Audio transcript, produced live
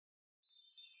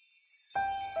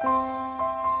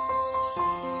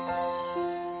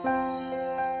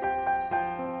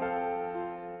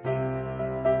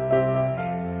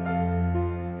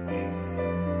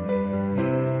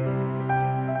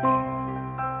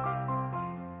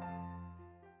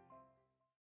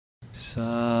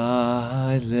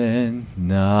Silent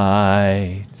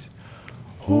night,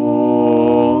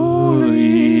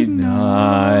 holy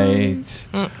night,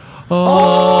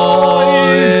 all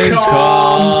is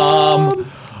calm,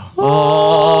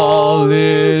 all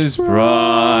is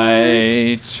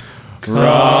bright,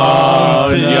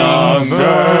 from young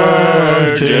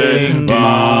virgin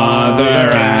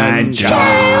mother and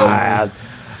child,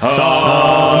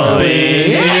 all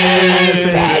the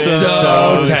infants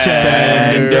so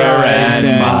tender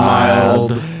and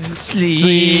mild, sleep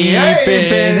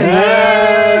in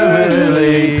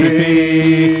heavenly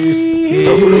peace,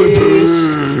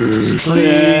 sleep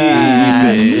in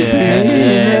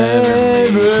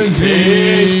heavenly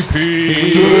peace.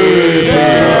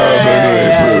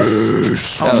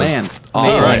 Oh man!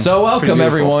 Awesome. So welcome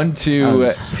everyone to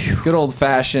good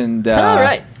old-fashioned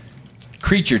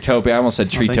CreatureTopia. I almost said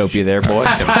TreeTopia there, boys.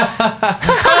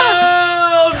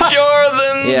 Oh,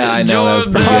 Jordan! Yeah, I know, that was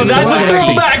pretty good. That's a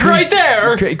throwback right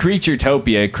there!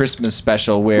 CreatureTopia Christmas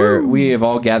special where we have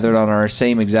all gathered on our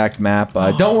same exact map.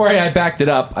 Don't worry, I backed it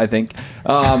up, I think.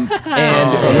 And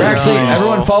we're actually,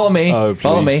 everyone follow me.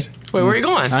 Follow me. Wait, where are you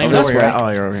going? This way. Oh,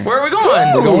 you're over here. Where are we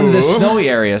going? We're going to this snowy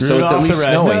area, so it's at least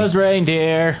snowy. Red-nosed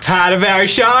reindeer. Had a very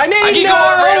shiny I can go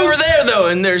right over there, though,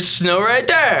 and there's snow right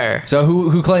there. So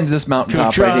who claims this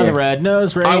mountaintop right here? The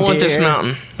red-nosed reindeer. I want this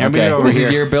mountain. Okay, this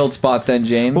is your build spot then,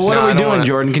 James. Well, what are we doing,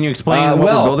 Jordan? Can you explain what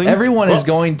we're building? Everyone is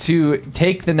going to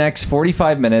take the next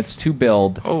 45 minutes to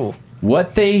build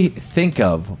what they think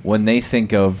of when they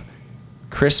think of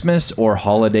Christmas or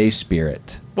holiday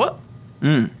spirit. What?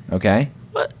 Okay?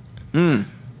 What?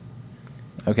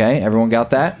 Okay, everyone got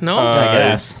that? No. I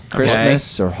guess.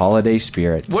 Christmas or holiday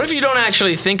spirit. What if you don't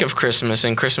actually think of Christmas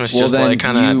and Christmas Well, just then like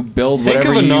kind of... you build Think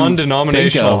whatever of a you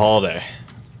non-denominational think of. holiday.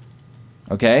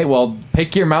 Okay, well,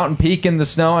 pick your mountain peak in the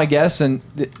snow, I guess, and...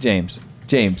 James.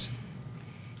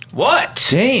 What?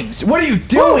 James, what are you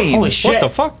doing? Holy shit. What the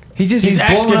fuck? He's blowing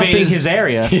up excavating his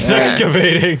area. He's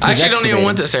excavating. I actually don't even excavating.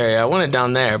 want this area. I want it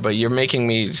down there, but you're making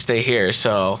me stay here,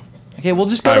 so... Okay, well,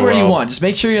 just go to where you want. Just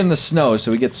make sure you're in the snow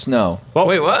so we get snow. Well,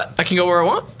 wait, what? I can go where I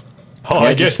want? Oh, Yeah,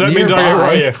 I guess just that means I get nearby.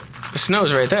 right here. The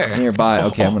snow's right there. Nearby.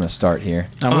 Okay, I'm going to start here.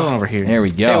 I'm going over here. There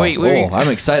we go. Hey, wait. Oh, I'm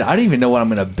excited. I don't even know what I'm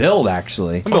going to build,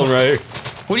 actually. I'm building right here.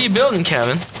 What are you building,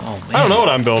 Kevin? Oh, man. I don't know what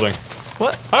I'm building.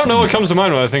 What? I don't know what comes to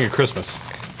mind when I think of Christmas.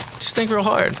 Just think real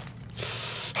hard.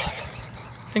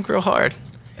 Think real hard.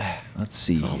 Let's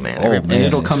see. Oh, man. And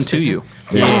it'll come to you.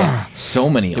 There's so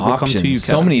many will come to options. you,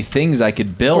 So Kevin. many things I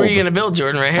could build. Where are you going to build,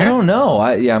 Jordan? Right here? I don't know.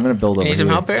 Yeah, I'm going to build over Need some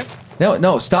help here?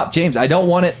 No, stop, James. I don't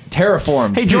want it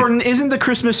terraformed. Hey, Jordan, isn't the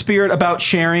Christmas spirit about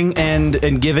sharing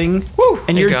and giving? Woo! And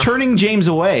There you you're go. turning James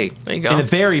away. There you go. In a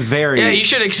very, very... Yeah, you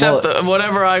should accept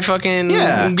whatever I fucking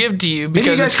give to you Maybe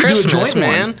because you it's guys could do a Christmas, joint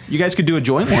man. one. You guys could do a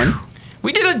joint one.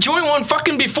 We did a joint one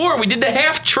fucking before. We did the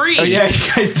half tree. Oh, yeah,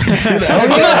 you guys did do that. I'm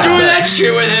not doing that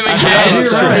shit with him Yeah, again.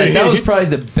 you're right. That was probably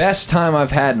the best time I've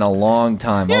had in a long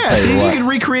time. I'll Yeah, tell see, you what. you can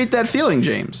recreate that feeling,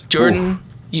 James. Jordan,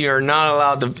 you're not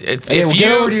allowed to. If Hey, well, you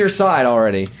get over to your side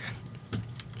already.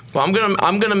 well, I'm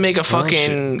gonna make a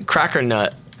fucking cracker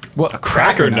nut. What?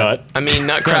 Cracker nut. I mean, Gonna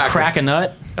nutcracker. crack a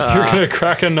nut. You're gonna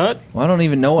crack a nut? Well, I don't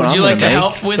even know what Would I'm you like to gonna make.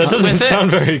 help with, That doesn't with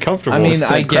sound it? very comfortable. I mean, It's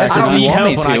I like guess I if don't you need want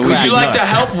me help when I to. Would crack you like to nuts.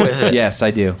 help with it? Yes,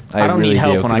 I do. I don't really need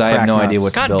help do when I because I have crack no idea nuts.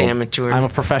 what to God build. damn it, Jordan. I'm a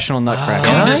professional nutcracker.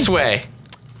 Come this way.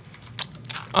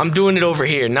 I'm doing it over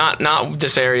here, not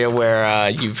this area where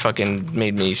you fucking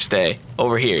made me stay.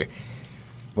 Over here,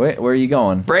 Where are you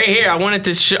going? right here. I want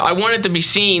it to. I want it to be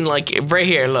seen like right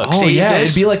here. Look, Oh see yeah,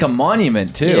 this? it'd be like a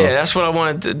monument too. Yeah, that's what I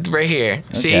wanted to, right here.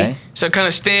 See, Okay. so it kind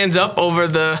of stands up over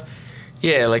the.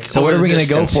 Yeah, like. So what over are we the gonna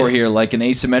go distance for here? Like an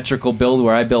asymmetrical build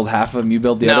where I build half of them, you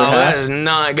build the No, other that half? is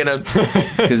not gonna.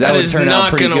 Because that that would is turn out not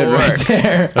pretty gonna good right work.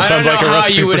 there. I don't sounds know like a how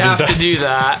recipe you would for have to disaster. do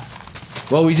that.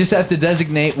 Well, we just have to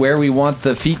designate where we want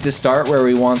the feet to start, where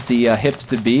we want the hips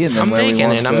to be, and then I'm where we making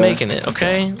want it. I'm making it.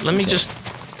 Okay, let me just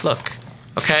look.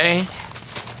 Okay,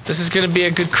 this is gonna be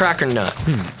a good cracker nut.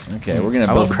 Okay, we're gonna I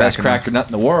build love the best cracker nuts. cracker nut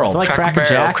in the world. Like Cracker Cracker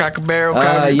barrel, Jack? cracker barrel,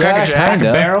 Yeah, cracker jack.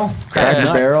 kinda. Barrel. Cracker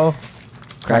Yeah. Barrel,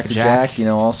 Cracker Jack. Jack, you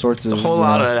know, all sorts of. A whole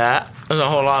lot of that. There's a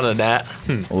whole lot of that.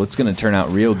 Well, it's gonna turn out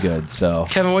real good. So.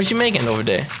 Kevin, what you making over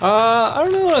there? I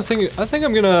don't know. I think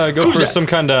I'm gonna go Who's for that? some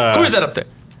kind of Who's that up there?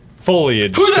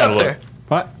 foliage. Who's that kinda up there?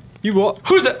 What? You what?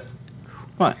 Who's that?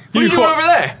 What? What are you doing over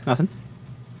there? Nothing.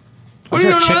 What are you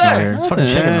doing over chicken over here. there? It's fucking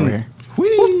chicken over here.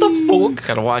 What the fuck?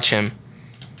 Gotta watch him.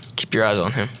 Keep your eyes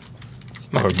on him.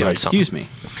 Might be doing something. Excuse me.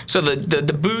 So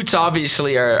the boots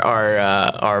obviously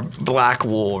are black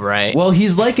wool, right? Well,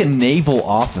 he's like a naval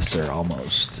officer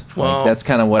almost. Well, like, that's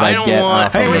kind of what I I don't get want-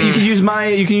 off Hey, of wait, it. you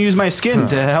can use my skin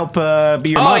to help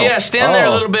be your Oh model. yeah, stand there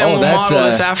a little bit and Oh, we'll that's, model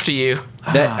this after you.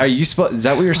 That are you supposed? Is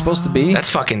that what you're supposed to be? That's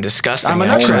fucking disgusting. I'm a Oh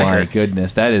actually. nutcracker. my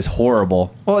goodness, that is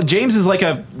horrible. Well, James is like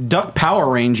a Duck Power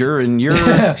Ranger, and you're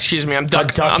Excuse me, I'm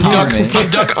Duck. Duck I'm Power Duck. Man. I'm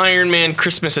Duck Iron Man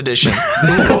Christmas edition.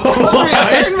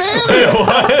 Iron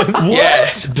Man.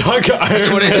 Yeah, Duck Iron that's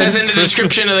what it Man. says in the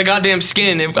description of the goddamn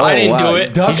skin. I Oh, didn't wow. do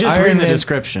it. Duck You just Iron read the Man-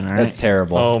 description, all right? That's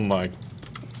terrible. Oh my.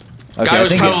 Okay, Guy I was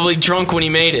think probably it's- drunk when he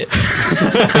made it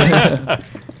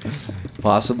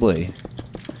possibly.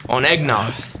 on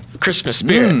eggnog. Christmas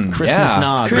spirit. Christmas yeah.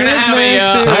 nog. We're gonna have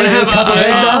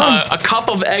Christmas a cup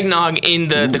of eggnog in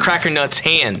the Cracker Nuts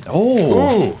hand.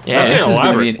 Oh, Ooh, Yeah, this is going to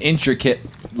elaborate. be an intricate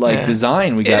like Yeah.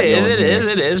 design we got. It is, going it here. is,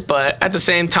 it is. But at the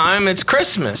same time, it's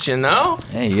Christmas, you know.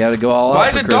 Hey, you got to go all out. Why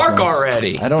is for it dark Christmas.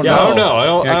 already? I don't Yeah, know. I don't know. I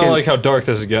don't can- like how dark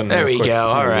this is getting. There we quick. go.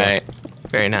 All There we go. right.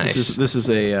 Very nice. This is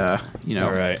a you know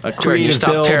All right. a Jordan, you creative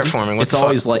stopped build. terraforming. What It's the fuck?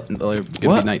 always light. Gonna be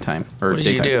What? nighttime or What did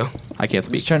you daytime. do? I can't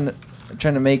I'm just speak.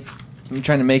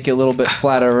 trying to make it a little bit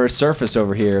flatter surface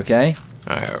over here. Okay.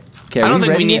 All right. Okay. I are don't we think we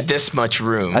ready need yet? this much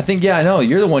room I think I know.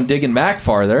 You're the one digging back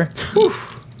farther.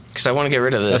 because I want to get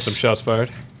rid of That's some this. shots fired.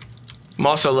 I'm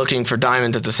also looking for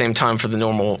diamonds at the same time for the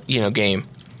normal, game.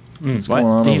 What's going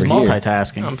on He's over here?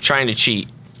 multitasking. I'm trying to cheat.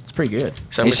 It's pretty good.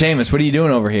 So Hey, I'm just, Seamus, what are you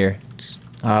doing over here?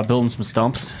 Building some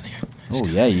stumps. Oh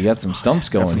yeah, you got some stumps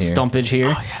going Got some here. stumpage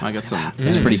here. I got some.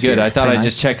 That's pretty good. I thought pretty I'd nice.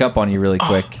 just check up on you really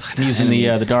quick. Using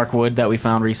the dark wood that we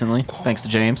found recently, thanks to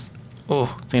James. oh,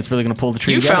 I think it's really gonna pull the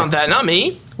tree. you together. found that, not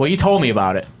me. Well, you told me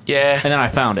about it, Yeah, and then I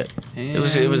found it. it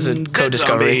was a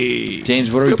co-discovery.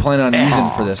 James, what are we planning on using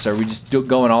for this? Are we just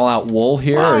going all out wool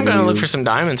here? Well, or I'm do gonna we- look for some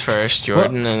diamonds first,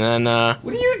 Jordan, and then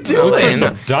What are you look doing? for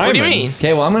some- What do you mean? Diamonds?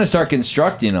 Okay, well I'm gonna start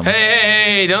constructing them.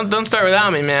 Hey, don't start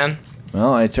without me, man.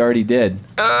 Well, I already did.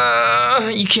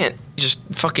 You can't just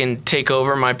fucking take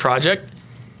over my project.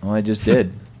 Oh, I just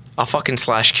did. I'll fucking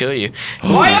slash kill you.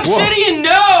 Why obsidian?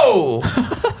 No!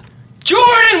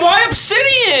 Jordan, why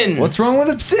obsidian? What's wrong with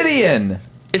obsidian?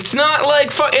 It's not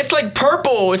like it's like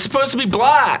purple. It's supposed to be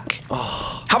black.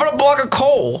 How about a block of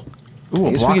coal? Ooh,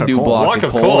 I guess we can do coal. block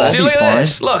of coal. coal. That'd See, be look at fine.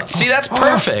 this. Look, see, that's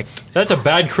perfect. That's a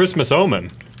bad Christmas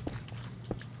omen.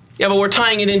 Yeah, but we're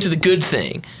tying it into the good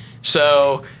thing.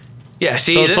 So, yeah,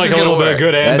 see, So this it's like is a gonna little bit work. of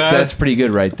good and That's bad. pretty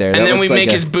good right there. And That then we looks like make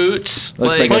a- his boots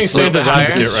looks like, like a a little bit Santa's higher.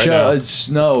 outfit right show, now.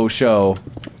 snow show.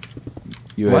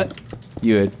 You had, What?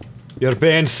 You had. You're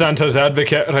being Santa's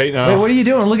advocate right now. Wait, what are you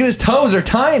doing? Look at his toes; are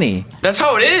tiny. That's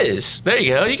how it is. There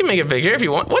you go. You can make it bigger if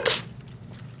you want. What the?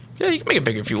 Yeah, you can make it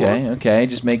bigger if you Okay, want. okay.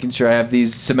 Just making sure I have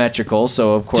these symmetrical.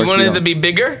 So of course. Do you want we it to don't- be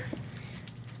bigger?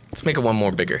 Let's make it one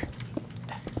more bigger.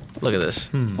 Look at this.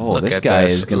 Oh, Look this at guy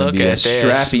this. is going to Look be a at this.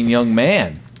 strapping young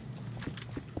man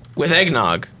With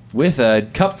eggnog. with a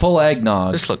cup full of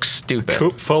eggnog. This looks stupid.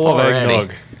 Coop full of Already.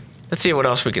 eggnog. Let's see what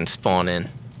else we can spawn in.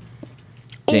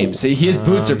 James, see, his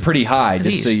boots are pretty high.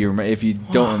 Just so these? you, if you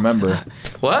don't remember,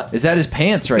 What? is that his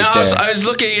pants right No, there? I was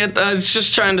looking at. I was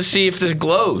just trying to see if this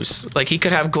glows. Like he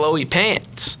could have glowy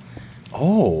pants.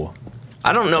 Oh,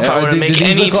 I don't know if I want to do make these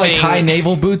anything. look like high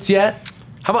naval boots yet?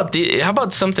 How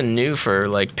about something new for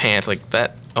like pants like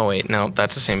that? Oh wait, no,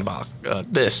 that's the same box.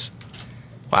 This.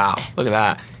 Wow, look at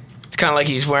that. It's kind of like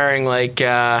he's wearing like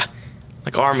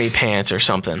army pants or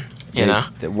something. You know?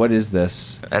 What is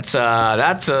this? That's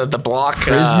the block.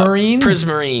 Prismarine?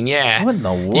 Prismarine, yeah. What in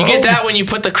the You world? get that when you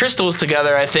put the crystals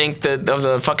together. I think of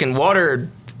the fucking water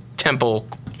temple.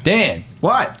 Dan,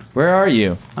 What? where are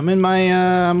you? I'm in my.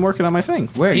 I'm working on my thing.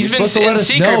 Where? He's You're been supposed to in let us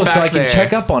secret know so back I can there.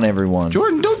 check up on everyone.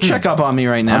 Jordan, don't check up on me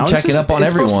right now. I'm This checking is- up on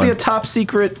it's supposed to everyone. be a top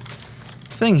secret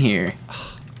thing here.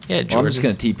 Yeah, Jordan. Well, I'm just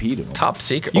gonna TP to him. Top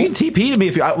secret. You can TP to me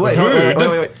if you.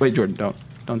 Wait, Jordan,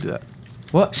 don't do that.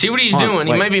 What? See what he's Hold on, doing.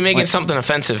 He wait, might be making wait. something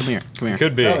offensive. Come here, come here.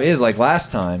 Could be. Oh, it is like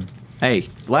last time. Hey,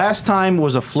 last time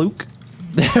was a fluke.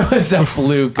 There was a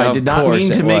fluke. I of did not course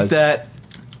mean to it make was. that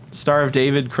Star of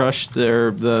David crush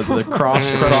the cross crush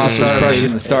the Cross was Star of crushing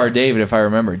David. the Star of David, if I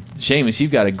remember. Seamus,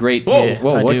 you've got a great. Whoa.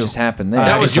 Whoa! I What do. just happened there?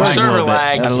 That was some Just a server little bit.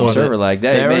 lag. That's a some little server bit. lag.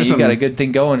 There Man, was you got some- a good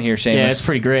thing going here, Seamus. Yeah, it's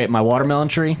pretty great. My watermelon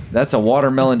tree. That's a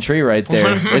watermelon tree right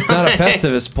there. It's not a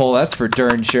Festivus pull, that's for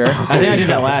darn sure. I think I did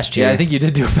that last year. Yeah, I think you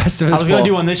did do a Festivus I was gonna pull.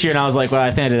 do one this year, and I was like, well,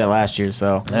 I think I did that last year.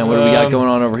 So And what do we got going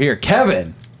on over here?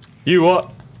 Kevin, You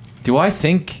what? do I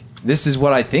think this is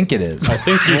what I think it is? I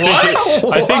think you What? think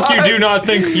it, I think you do not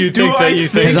think you think that you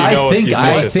think Because you I know think what you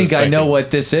I this think is I know thinking. what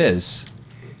this is.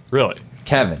 Really?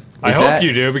 Kevin, I is hope that-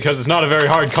 you do because it's not a very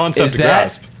hard concept Is to that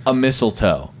grasp. a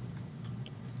mistletoe?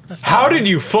 How did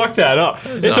you fuck that up?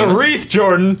 It's a wreath,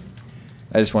 Jordan.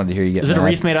 I just wanted to hear you get Is it a mad.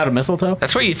 wreath made out of mistletoe?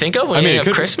 That's what you think of when you think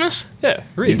of Christmas? Yeah,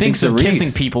 He wreath. thinks of wreath. kissing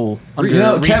people under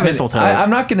wreath Kevin, mistletoes. I'm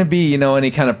not going to be,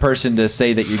 any kind of person to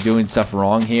say that you're doing stuff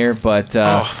wrong here, but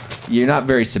you're not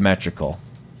very symmetrical.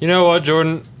 You know what,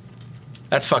 Jordan?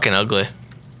 That's fucking ugly.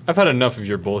 I've had enough of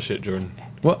your bullshit, Jordan.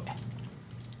 What?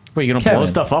 Wait, you gonna Kevin. blow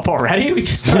stuff up already? We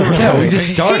just Yeah, we just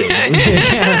started.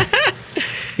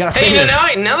 gotta Hey,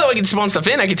 say now that we can spawn stuff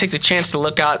in, I can take the chance to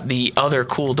look out the other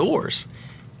cool doors.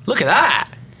 Look at that.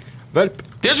 But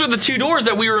Those were the 2 doors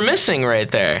that we were missing right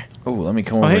there. Oh, let me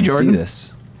come over hey, and Jordan. see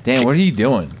this. Dan, what are you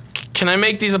doing? Can I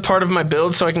make these a part of my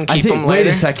build so I can I keep think. them Wait later?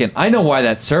 a second. I know why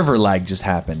that server lag just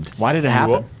happened. Why did it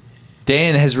happen?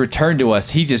 Dan has returned to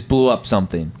us. He just blew up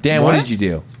something. Dan, what What? did you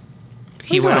do?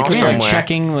 He went off Come here, somewhere.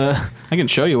 checking the. I can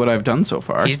show you what I've done so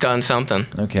far. He's done something.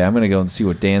 Okay, I'm gonna go and see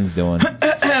what Dan's doing.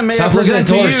 May Stop I looking at present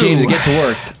to doors, you James. Get to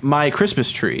work. my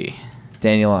Christmas tree.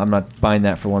 Daniel, I'm not buying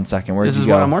that for 1 second. Where's This you is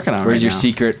go? what I'm working on Where's right your now.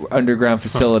 secret underground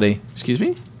facility? Excuse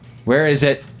me? Where is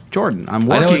it? Jordan, I'm I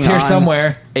working know it's here on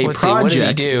somewhere. a Let's see, what did he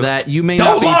project do? that you may Don't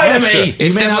not be lie to privy- me! you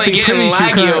It's may not definitely be getting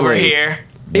privy to laggy over currently. here.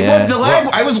 It Yeah. was the lag.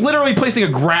 I was literally placing a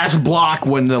grass block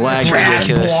when the lag Grass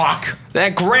happened. block.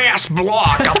 That grass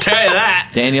block, I'll tell you that.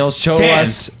 Daniel, show Dan.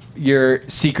 us your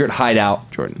secret hideout.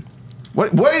 Jordan.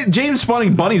 What is James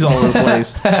spawning bunnies all over the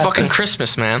place? It's fucking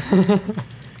Christmas, man. Are you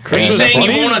Christmas saying you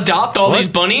bunnies? won't adopt all these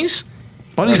bunnies?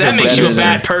 Bunnies That are makes you a better.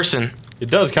 bad person. it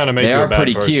does kind of make They you a are bad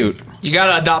pretty person. cute. You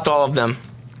gotta adopt all of them.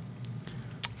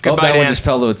 Oh, Goodbye, that one Dan. just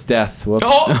fell to its death. Whoops.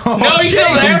 Oh, no, he's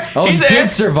still there. Oh, He's he there.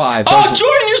 did survive. Oh, Those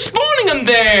Jordan, you're spawning him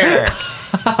there.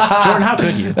 Jordan, how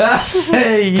could you?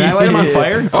 Hey, Can I light him on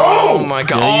fire? Oh my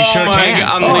god. Yeah, you sure oh my can. god.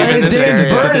 I'm Oh, leaving hey, this Dan's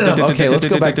area. burning them. Okay, let's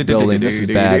go back to building. This is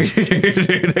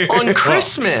bad. On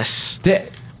Christmas. James,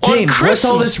 what's all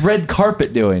Christmas. this red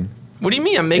carpet doing? What do you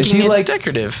mean? I'm Is making he it like-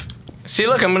 decorative. See,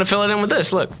 look, I'm gonna fill it in with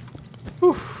this. Look.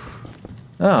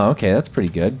 Oh, okay, that's pretty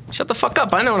good. Shut the fuck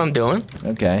up. I know what I'm doing.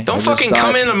 Okay. Don't I just fucking thought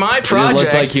come into my looked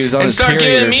project like he was on and his start period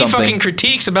giving or me something. fucking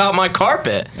critiques about my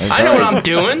carpet. I know what I'm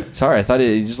doing. Sorry, I thought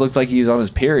it just looked like he was on his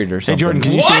period or something. Hey, Jordan,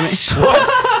 can you What? see me?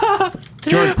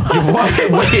 Jordan,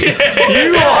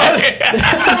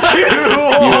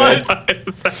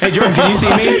 hey, Jordan, can you see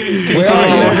me? Can you see me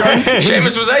there, Jordan?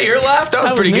 Seamus, was that your laugh? That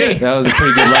was pretty me. good. That was a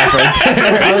pretty good laugh right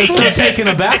there. I was so taken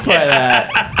aback by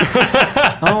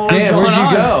that. Oh, what's Dan, going where'd you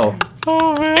on? go?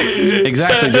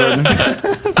 Exactly, Jordan.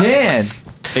 Dan!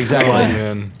 Exactly.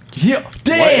 Man.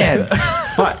 Dan!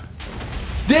 What?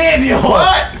 Daniel!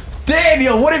 What?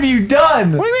 Daniel, what have you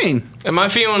done? What do you mean? Am I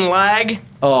feeling lag?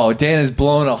 Oh, Dan has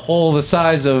blown a hole the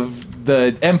size of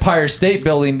the Empire State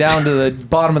Building down to the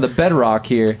bottom of the bedrock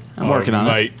here. I'm working on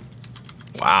it. Mate.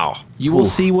 Wow. You will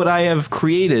see what I have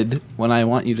created when I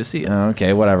want you to see it.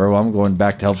 Okay, whatever. Well, I'm going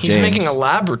back to help He's James. making a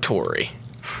laboratory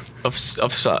of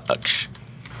such.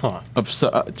 Of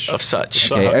such. Of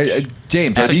such. Okay,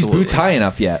 James, are these Absolutely. boots high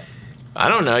enough yet? I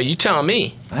don't know. You tell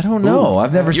me. I don't know.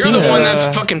 I've never You're seen the a, one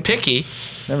that's fucking picky.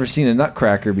 never seen a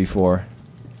nutcracker before.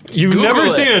 You've Google never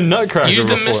it. seen a nutcracker Use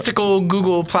the before. mystical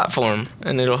Google platform,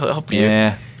 and it'll help you.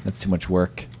 Yeah, that's too much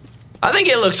work. I think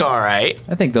it looks all right.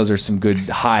 I think those are some good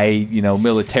high,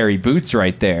 military boots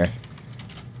right there.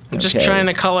 I'm just Okay. trying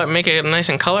to make it nice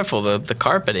and colorful, the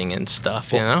carpeting and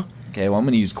stuff, you know? Okay, well, I'm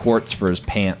going to use quartz for his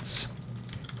pants.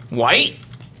 White?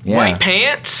 Yeah. White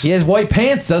pants? He has white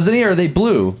pants, doesn't he? Or are they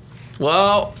blue?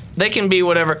 Well, they can be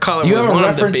whatever color You we have a want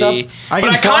them to reference be. up? I But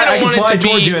can I fly, kind I of can want fly it to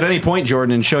towards be... you at any point,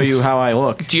 Jordan, and show you how I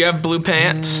look. Do you have blue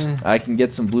pants? I can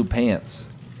get some blue pants.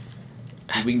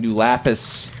 We can do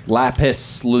lapis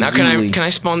lazuli. Now can I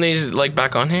spawn these like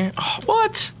back on here? Oh,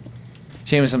 what?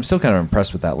 Seamus, I'm still kind of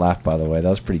impressed with that laugh, by the way. That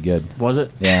was pretty good. Was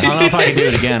it? Yeah. I don't know if I can do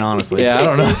it again, honestly. Yeah, I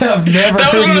don't know. I've never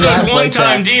That was heard one you of those laugh like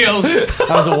one-time that. deals. That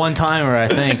was a one-timer, I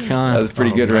think. That was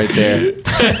pretty good right there.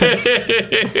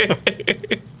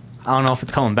 I don't know if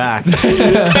it's coming back.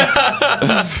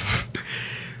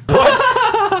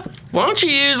 Why don't you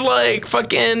use like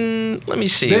fucking? Let me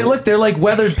see. They're like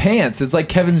weathered pants. It's like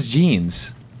Kevin's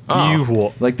jeans. Oh. You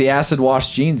what? Like the acid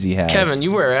wash jeans he has. Kevin,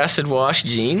 you wear acid wash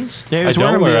jeans? Yeah, he I was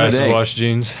wearing don't them wear the other acid day. wash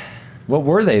jeans. What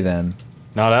were they then?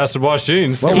 Not acid wash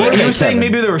jeans. What He, were he they, was saying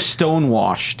Kevin? maybe they were stone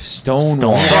washed.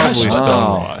 Stonewashed. Probably Oh.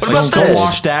 stonewashed. What about Stone this?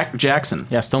 washed Jackson.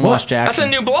 Yeah, Stonewash What? Jackson. That's a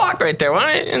new block right there. Why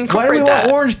don't you Why do we incorporate want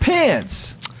that? orange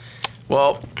pants?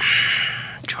 Well,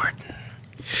 Jordan.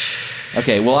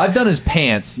 Okay, well I've done his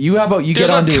pants. How about you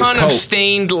There's get a onto his ton coat? of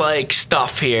stained like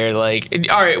stuff here. Like,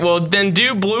 all right, well then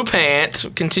do blue pants.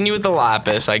 Continue with the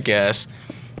lapis, I guess.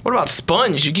 What about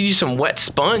sponge? You could use some wet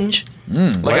sponge.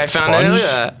 Like wet I found sponge?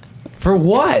 earlier. For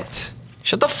what?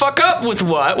 Shut the fuck up with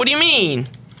what? What do you mean?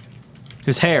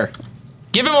 His hair.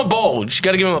 Give him a bulge. You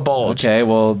gotta give him a bulge. Okay,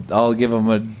 well, I'll give him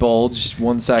a bulge.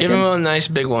 1 second. Give him a nice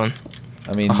big one.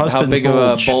 I mean, how big of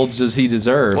a bulge does he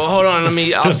deserve? Well, hold on. Let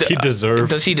me. Does he deserve?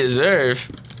 Does he deserve?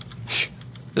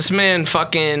 This man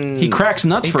fucking... He cracks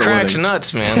nuts for a living. He cracks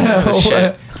nuts, man. This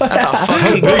shit. That's a fucking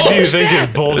How big do you bulge. think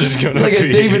his bulge is gonna like be?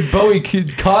 a David Bowie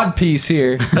cod piece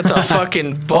here. That's a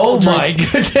fucking Oh bulge. my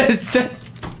goodness.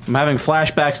 I'm having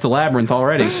flashbacks to Labyrinth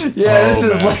already. Yeah, this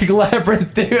is man. like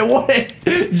Labyrinth. David, what?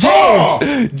 James! Oh!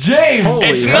 James!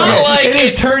 It's not like... It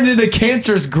has turned into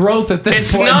cancerous growth at this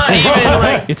It's point. not even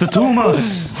like... It's a tumor.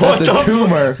 That's a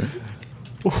tumor.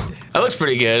 That looks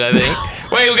pretty good, I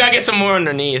think. Wait, we gotta get some more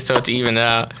underneath so it's even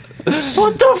out.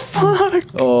 What the fuck?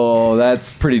 Oh,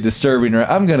 that's pretty disturbing.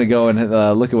 I'm gonna go and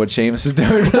look at what James is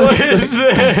doing. What is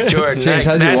this? Jordan, James,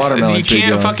 how's your watermelon you tree can't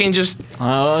going? fucking just... It's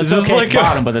Is this okay like at the a-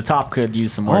 bottom, but the top could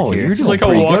use some work Oh, here. you're This is like a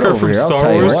doing pretty walker good from over here, I'll Star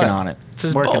tell you Wars. what. Working on it. This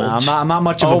is Working on it. bulge. I'm not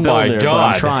much of a Oh my builder, but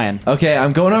I'm God. trying. Okay,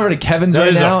 I'm going over to Kevin's That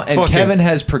right is a now, and fucking- Kevin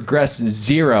has progressed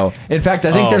 0. In fact,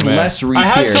 I think Oh, there's man. less wreath I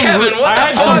had here. some, Kevin, what I the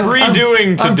had some fuck?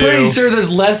 redoing to I'm do. pretty sure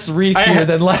there's less wreath I here had-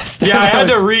 than last time. Yeah, I had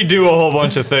to was- redo a whole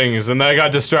bunch of things, and I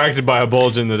got distracted by a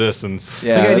bulge in the distance.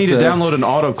 Yeah, I think I need to that's a- download an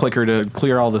auto clicker to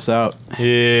clear all this out.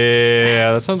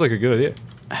 Yeah, that sounds like a good idea.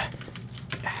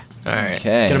 Alright.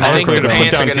 Okay. I think the Quicker, put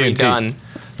pants are down gonna be TNT. done.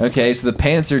 Okay, so the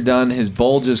pants are done. His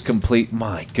bulge is complete.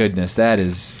 My goodness, that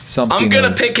is something. I'm gonna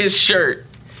of- pick his shirt.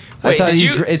 I Wait, thought did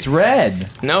he's, you... it's red.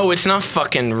 No, it's not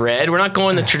fucking red. We're not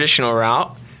going the traditional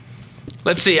route.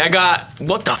 Let's see, I got...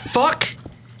 What the fuck?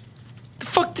 The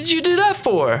fuck did you do that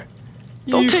for?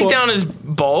 Don't take down his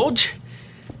bulge.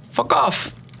 Fuck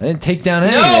off. I didn't take down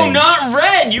anything. No, not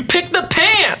red. You picked the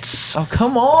pants. Oh,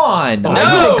 come on. No.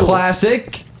 I did a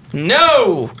classic.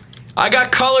 No. I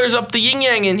got colors up the yin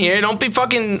yang in here. Don't be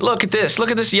fucking... Look at this. Look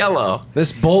at this yellow.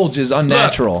 This bulge is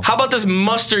unnatural. Look, how about this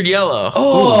mustard yellow?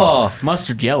 Oh,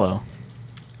 Mustard yellow.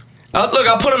 Look,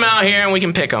 I'll put them out here and we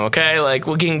can pick them, okay? Like,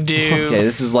 we can do okay.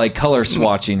 This is like color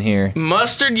swatching here.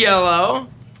 mustard yellow.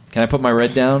 Can I put my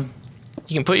red down?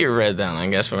 You can put your red down, I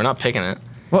guess, but we're not picking it.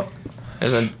 What?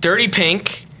 There's a dirty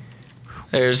pink.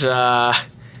 There's,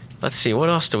 let's see, what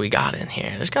else do we got in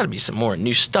here? There's got to be some more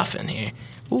new stuff in here.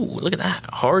 Ooh, look at that.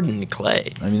 Hardened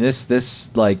clay. I mean,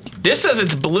 this like. This says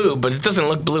it's blue, but it doesn't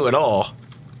look blue at all.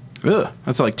 Ugh,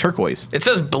 that's like turquoise. It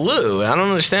says blue. I don't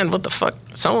understand what the fuck.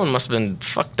 Someone must have been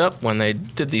fucked up when they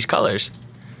did these colors.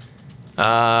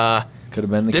 Could have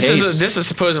been the This case. this is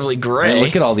supposedly gray. Man,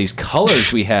 look at all these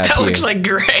colors we have that here. looks like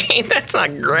gray. That's not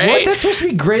gray. What? That's supposed to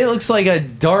be gray. It looks like a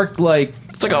dark, like.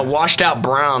 It's like a washed out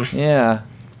brown. Yeah.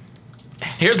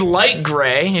 Here's light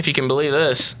gray, if you can believe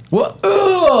this. What?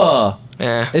 Ugh!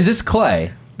 Yeah, Is this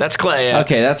clay? that's clay. Yeah.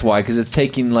 Okay, that's why, because it's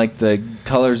taking like the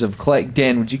colors of clay.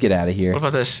 Dan, would you get out of here? What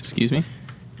about this? Excuse me?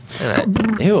 Look at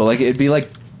that. Ew, like it'd be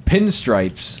like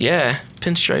pinstripes. Yeah,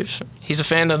 pinstripes. He's a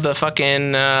fan of the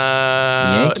fucking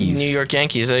Yankees. New York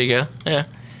Yankees. There you go. Yeah.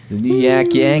 The New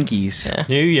York Yankees. Yeah.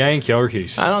 New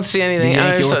Yankees. I don't see anything. New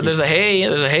Yankee There's a hay.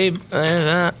 There's a hay. There's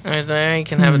that. There's there. You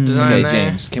can have a design Okay, there.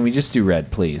 James, can we just do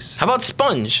red, please? How about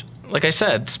sponge? Like I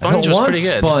said, I sponge don't was want pretty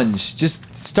good. sponge.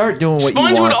 Just start doing what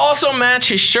Sponge you would want. also match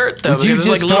his shirt though, Would you because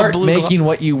just it's like start little blue. making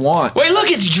what you want? Wait, look,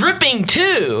 it's dripping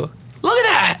too. Look at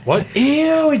that. What?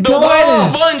 Ew, it The does.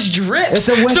 wet sponge drips. It's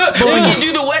a wet so sponge. we can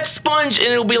do the wet sponge, and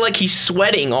it'll be like he's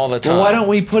sweating all the time. Well, why don't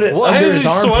we put it Why under is his he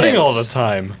armpits? sweating all the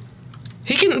time?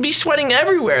 He can be sweating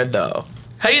everywhere though.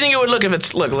 How do you think it would look if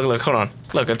it's look? Hold on.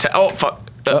 Look. Oh fuck.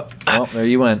 Oh, there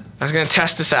you went. I was gonna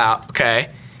test this out. Okay.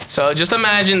 So just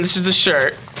imagine this is the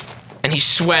shirt, and he's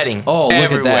sweating. Oh, look at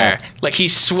everywhere. that. Like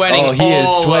he's sweating. Oh, he is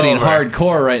all sweating over.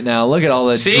 hardcore right now. Look at all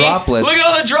the See? droplets. Look at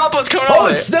all the droplets coming Oh,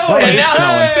 off it's it. snowing. And It's now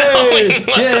it's snowing.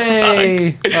 What the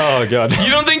Yay! Oh god. fuck?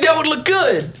 You don't think that would look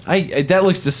good? That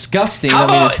looks disgusting. How I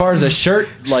mean, about- as far as a shirt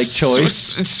like choice,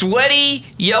 Sweaty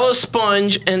yellow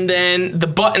sponge, and then the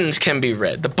buttons can be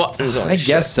red. The buttons on I his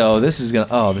guess so. This is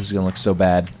gonna look so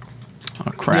bad. Oh,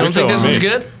 shirt. crap. You don't think this me. is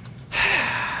good?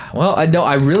 Well, I know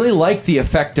I really like the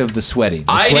effect of the sweating.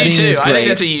 The I do sweating too. is I great. think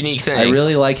that's a unique thing. I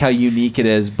really like how unique it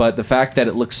is, but the fact that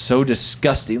it looks so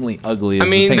disgustingly ugly is I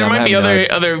mean, the thing there I'm might be having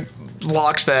other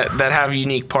locks that have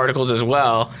unique particles as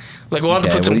well. Like we'll have to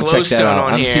Okay, put some well, you check that glowstone out.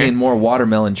 on I'm here. seeing more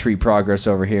watermelon tree progress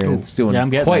over here. It's doing Yeah, I'm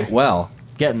getting quite there. well.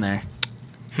 Getting there.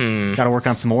 Got to work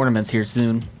on some ornaments here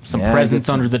soon. Some Yeah, presents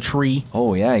get some- under the tree.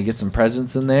 Oh yeah, you get some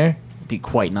presents in there. Be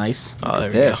quite nice. Oh, there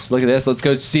we go. Look at this. Let's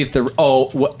go see if the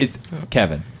what is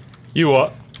Kevin? You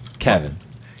what? Kevin,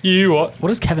 You what?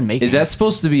 What is Kevin making? is that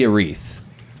supposed to be a wreath?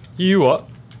 You what?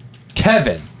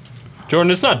 Kevin, Jordan,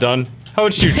 it's not done. How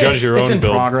would you judge your It's own in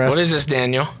build? progress. What is this,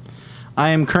 Daniel?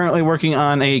 I am currently working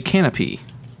on a canopy.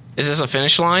 Is this a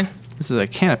finish line? This is a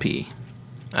canopy.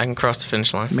 I can cross the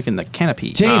finish line. Making the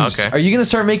canopy. James, okay. are you gonna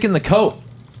start making the coat?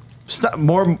 Stop.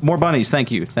 More bunnies.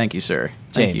 Thank you, sir.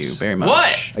 Thank James. you very much.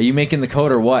 What? Are you making the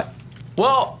coat or what?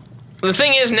 Well, the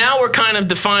thing is, now we're kind of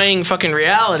defying fucking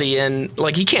reality, and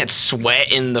like you can't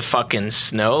sweat in the fucking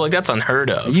snow. Like that's unheard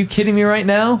of. Are you kidding me right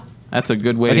now? That's a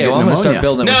good way to Okay, get well I'm pneumonia. gonna start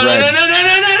building No, with no, red. no, no, no,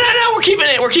 no, no, no, no. We're keeping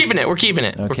it. We're keeping it. We're keeping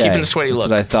it. Okay, We're keeping the sweaty look.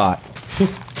 That's what I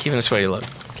thought. Keeping the sweaty look.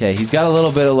 Okay, he's got a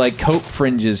little bit of like coat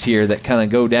fringes here that kind of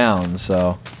go down.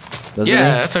 So, doesn't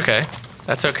Yeah, he? that's okay.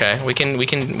 That's okay. We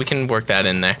can work that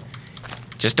in there.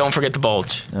 Just don't forget the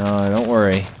bulge. No, don't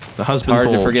worry. The It's husband hard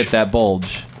to bulge. forget that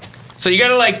bulge. So you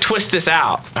gotta like twist this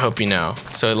out. I hope you know.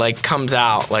 So it like comes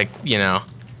out like you know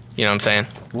what I'm saying.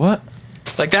 What?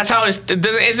 Like that's how isn't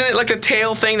it like a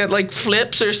tail thing that like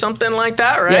flips or something like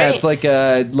that, right? Yeah, it's like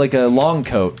a long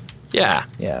coat. Yeah.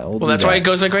 Yeah. Well, that's why it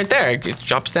goes like right there. It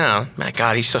drops down. My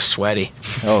God, he's so sweaty.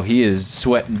 Oh, he is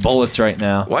sweating bullets right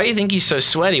now. Why do you think he's so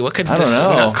sweaty? What could I this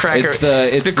don't know. nutcracker? It's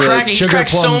the cracker, he sugar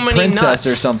cracks so plum many princess nuts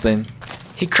or something.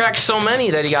 He cracked so many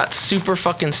that he got super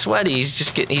fucking sweaty.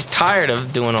 He's tired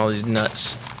of doing all these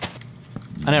nuts.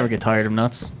 I never get tired of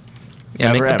nuts.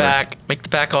 Yeah, Never, make ever. the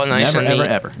back all nice Never, and neat.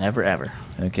 ever, ever. Never ever.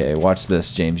 Okay, watch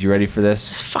this, James. You ready for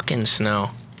this? It's fucking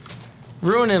snow.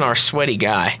 Ruining our sweaty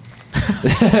guy.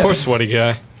 Poor sweaty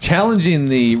guy. Challenging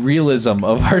the realism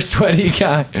of our sweaty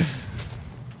guy.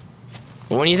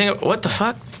 When you think, what the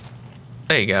fuck?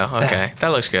 There you go. Okay, that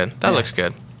looks good. That looks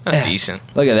good. That's decent.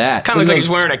 Look at that. Kinda looks like he's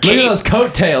wearing a Look cape. at those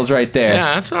coattails right there.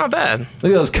 Yeah, that's not bad.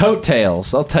 Look at those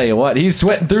coattails. I'll tell you what, he's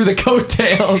sweating through the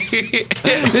coattails.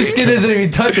 This kid isn't even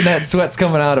touching that, and sweat's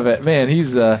coming out of it. Man,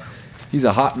 he's a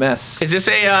hot mess. Is this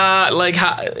a like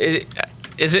how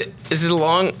is it a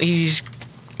long? He's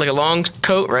like a long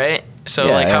coat, right? So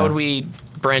Yeah, like, yeah. how would we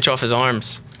branch off his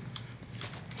arms?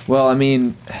 Well, I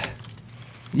mean,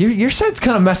 your side's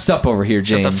kind of messed up over here,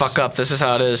 James. Shut the fuck up. This is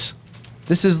how it is.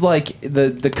 This is like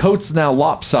the coat's now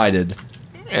lopsided.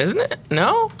 Isn't it?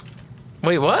 No.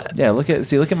 Wait, what? Yeah, look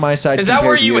at my side. Is that compared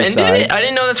where to you your ended side. it? I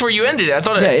didn't know that's where you ended it. I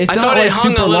thought it. Yeah, it's I not thought like it hung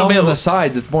super a little long bit. on the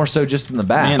sides. It's more so just in the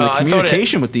back. Man, the I thought it-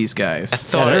 communication with these guys. I Yeah,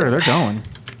 thought they're it. going.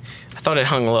 I thought it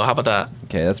hung a little. How about that?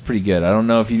 Okay, that's pretty good. I don't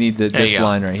know if you need you this go.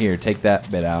 line right here. Take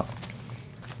that bit out.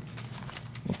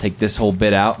 We'll take this whole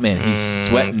bit out. Man, he's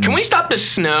sweating. Can we stop the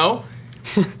snow?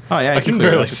 Oh yeah, I can clear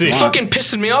it barely up if see. you It's want. fucking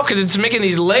pissing me off because it's making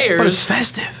these layers. But it's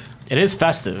festive. It is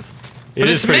festive. But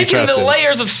it's making the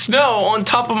layers of snow on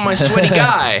top of my sweaty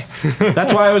guy.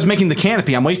 That's why I was making the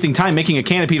canopy. I'm wasting time making a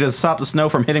canopy to stop the snow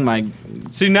from hitting my.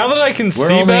 See, now that I can We're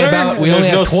see only better, about. We and only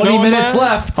there's have no 20 snow in minutes that.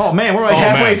 left. Oh man, we're like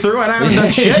halfway man. through and I haven't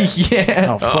done shit. Yeah.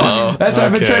 Oh, fuck. That's why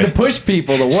I've been Okay. trying to push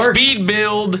people to work. Speed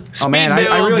build. Speed Oh man, build.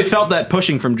 I really felt that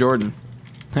pushing from Jordan.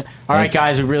 All right,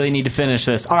 guys, we really need to finish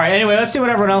this. All right, anyway, let's see what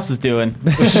everyone else is doing.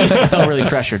 I felt really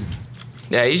pressured.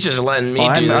 Yeah, he's just letting me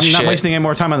Well, do I'm this not shit. wasting any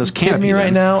more time on this Kidding canopy. me right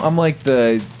then. now? I'm like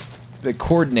the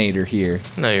coordinator here.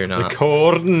 No, you're not.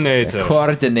 Coordinator.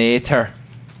 Coordinator.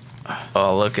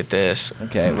 Oh, look at this.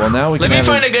 Okay, well now we Let can me have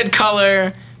find his- a good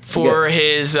color for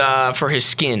his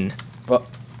skin. Well,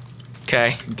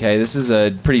 Okay. okay, this is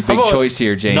a pretty big about choice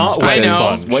here, James. not wet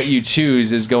because sponge? what you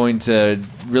choose is going to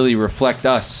really reflect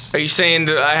us. Are you saying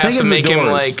that I have Think to of the make him doors.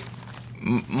 like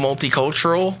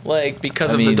multicultural, like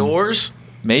because I of mean, the doors?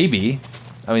 Maybe.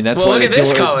 I mean, that's Well, why look the at this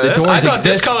door- color. The doors I thought exist.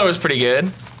 this color was pretty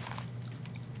good.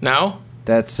 No,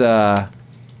 That's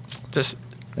just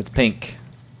pink.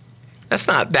 that's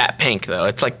not that pink though.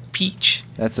 It's like peach.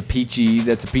 That's a peachy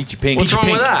pink. What's wrong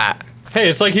pink. with that? Hey,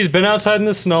 it's like he's been outside in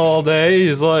the snow all day.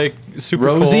 He's like super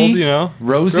Rosy? cold, you know.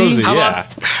 Rosy? How yeah.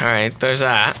 about? All right, there's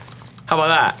that. How about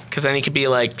that? Because then he could be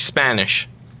like Spanish,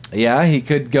 Yeah, he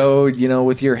could go,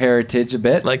 with your heritage a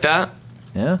bit. like that.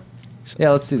 Yeah.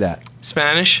 Yeah, let's do that.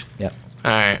 Spanish. Yep.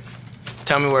 All right.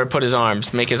 Tell me where to put his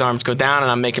arms. Make his arms go down, and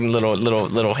I'll make him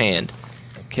little hand.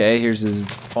 Okay, here's his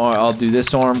arm. I'll do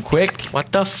this arm quick.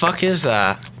 What the fuck is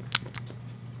that?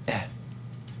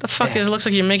 The fuck is? Looks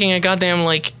like you're making a goddamn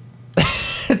like.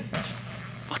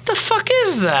 What the fuck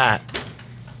is that?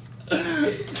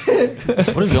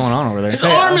 What is going on over there? His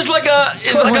arm is like a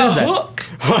What is that? hook.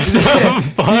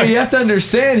 You have to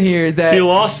understand here that He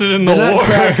lost it in the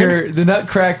the war.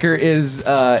 Nutcracker is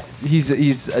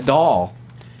he's a doll.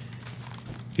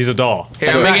 He's a doll. Here,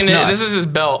 I'm Cracks making it. nuts. This is his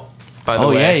belt. By the Oh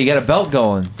way. yeah, you got a belt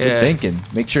going. Good Yeah. thinking.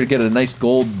 Make sure to get a nice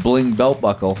gold bling belt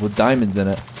buckle with diamonds in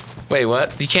it. Wait,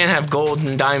 what? You can't have gold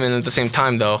and diamond at the same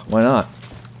time though, Why not?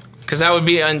 because that would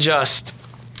be unjust.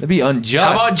 That'd be unjust.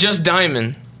 How about just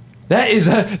diamond?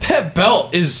 That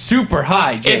belt is super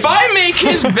high. James. If I make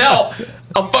his belt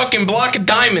a fucking block of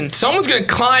diamond, someone's gonna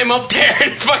climb up there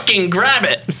and fucking grab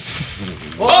it.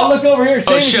 Oh, look over here.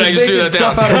 Seamus shit, is I just threw making that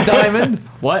stuff down. out of diamond.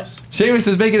 What? Seamus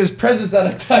is making his presents out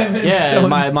of diamond. Yeah, So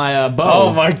my bow.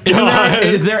 Oh my god.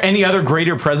 Is there any other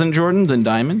greater present, Jordan, than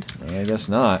diamond? I guess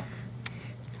not.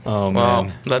 Oh Well,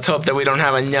 man. let's hope that we don't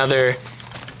have another.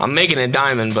 I'm making a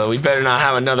diamond, but we better not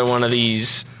have another one of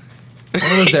these.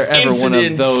 When was there ever one of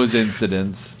Incidents. those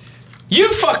incidents?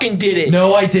 You fucking did it.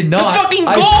 No, I did not. fucking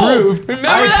I gold! proved. Remember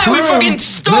I that? We proved- fucking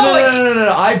stole no, it!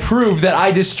 No. I proved that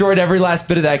I destroyed every last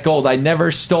bit of that gold. I never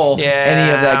stole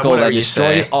any of that gold. I whatever you destroyed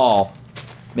say. it all.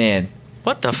 Man,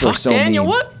 What the People are fuck, so Daniel? mean.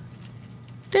 What?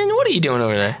 Daniel, what are you doing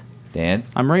over there? Dan,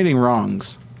 I'm rating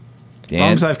wrongs. Dan,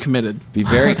 Wrongs I've committed. be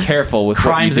very careful with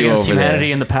Crimes what you do against over humanity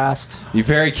there. in the past. Be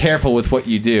very careful with what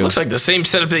you do. Looks like the same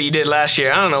setup that you did last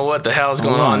year. I don't know what the hell's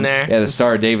going on there. Yeah, the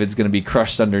Star of David's gonna be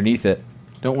crushed underneath it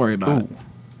Don't worry about it.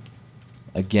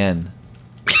 again.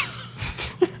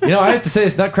 You know, I have to say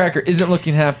this Nutcracker isn't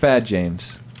looking half bad,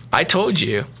 James. I told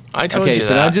you. I told Okay, you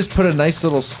so that. now just put a nice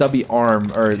little stubby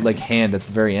arm or like hand at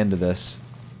the very end of this,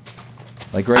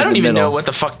 like right I in don't the even middle. know what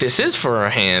the fuck this is for a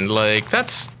hand. Like,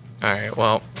 that's... Alright,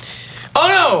 well... Oh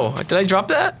no! Did I drop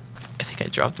that? I think I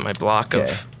dropped my block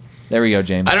Okay. of... There we go,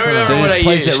 James. I don't remember so what just I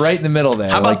place used. it right in the middle there.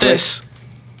 How about like right- this?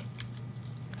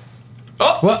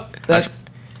 Oh! Well, that's.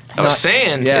 That was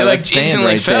sand. Yeah, it like that's sand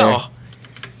instantly right fell.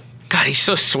 God, he's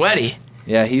so sweaty.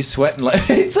 Yeah, he's sweating like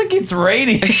it's like it's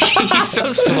raining. He's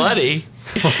so sweaty.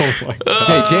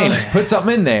 Okay, James, put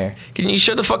something in there. Can you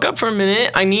shut the fuck up for a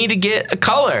minute? I need to get a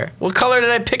color. What color did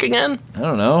I pick again? I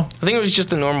don't know. I think it was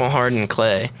just a normal hardened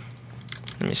clay.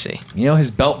 Let me see. You know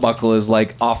his belt buckle is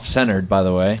like off-centered, by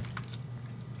the way.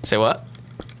 Say what?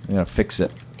 I'm gonna fix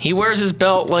it. He wears his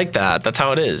belt like that. That's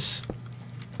how it is.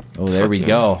 Oh, there we Fuck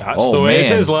go. That's Oh the way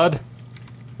man, it is, lad.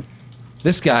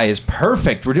 this guy is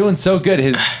perfect. We're doing so good.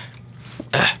 His.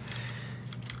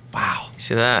 Wow.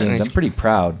 See that? And James, he's- I'm pretty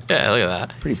proud. yeah, look at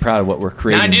that. Pretty proud of what we're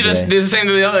creating. Now I do this. today. Do the same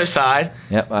to the other side.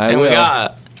 Yep, I and will. we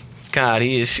got. God,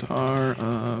 he's. He's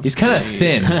kind of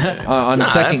thin on Nah,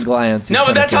 second that's- glance. he's No, but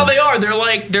kinda that's how thin. they are. They're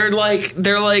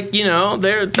like, you know,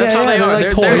 that's how Yeah, they they're are. like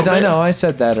They're toys. I they're- know. I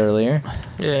said that earlier.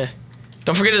 Yeah.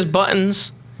 Don't forget his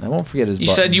buttons. I won't forget his You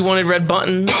buttons. said you wanted red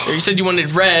buttons, or you said you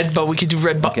wanted red, but we could do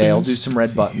red buttons. Okay, I'll do some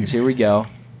red buttons. Here we go.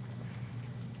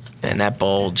 Man, that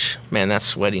bulge. Man, that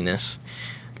sweatiness.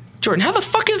 Jordan, how the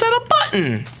fuck is that a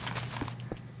button?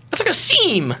 That's like a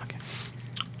seam.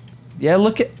 Yeah,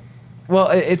 look at. Well,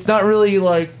 it's not really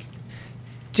like.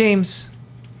 James.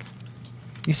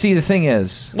 You see, the thing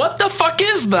is, What the fuck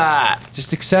is that?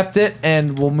 just accept it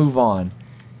and we'll move on.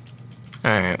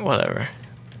 Alright, whatever.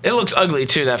 It looks ugly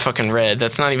too, that fucking red.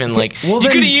 That's not even like. Well, you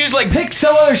then could have used like. Pick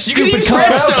some other You could stupid have used color. I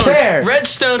don't redstone. care.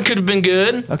 Redstone could have been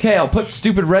good. Okay, I'll put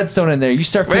stupid redstone in there. You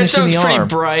start finishing Redstone's the pretty arm.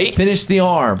 bright. Finish the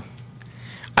arm.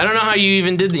 I don't know how you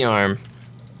even did the arm.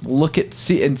 Look at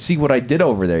see what I did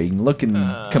over there. You can look and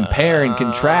compare and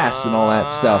contrast and all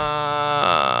that stuff.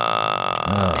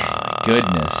 Oh,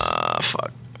 goodness.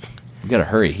 Fuck. We gotta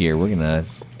hurry here. We're gonna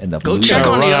end up Go losing. check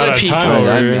Gotta on the run out other of people. time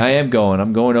over here. I am going.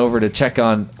 I'm going over to check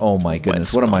on. Oh my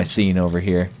goodness! What am I sponge. seeing over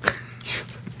here?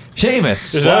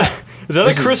 Seamus, Is that a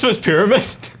This is- Christmas pyramid?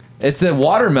 it's a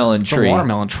watermelon It's a tree.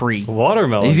 watermelon tree.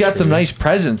 Watermelon. He's got some tree. nice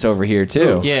presents over here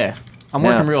too. Yeah. I'm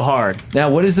Yeah. working real hard. Now,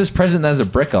 what is this present that has a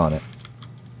brick on it?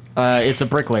 It's a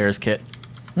bricklayer's kit.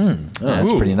 Oh,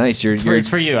 that's Ooh. pretty nice. You're It's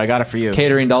for you. I got it for you.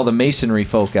 catering to all the masonry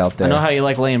folk out there. I know how you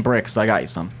like laying bricks, so I got you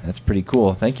some. That's pretty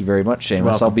cool. Thank you very much, Seamus.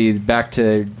 welcome. I'll be back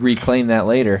to reclaim that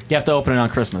later. You have to open it on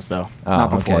Christmas, though. Oh,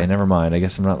 not before. okay. Never mind. I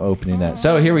guess I'm not opening that.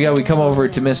 So here we go. We come over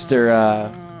to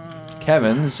Mr.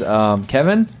 Kevin's.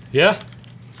 Kevin? Yeah.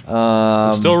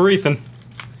 Still wreathing.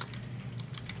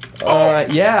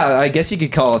 Yeah, I guess you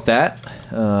could call it that.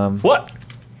 What?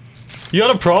 You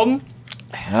got a problem?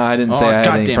 I didn't say I had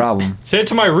any goddamn. problem. Say it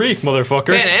to my wreath, motherfucker.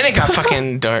 Man, and it got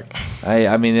fucking dark.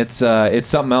 I mean, it's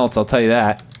something else. I'll tell you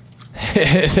that.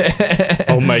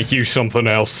 I'll make you something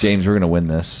else. James, we're gonna win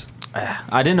this.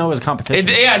 I didn't know it was a competition.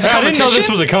 Yeah, it's a I didn't competition. know this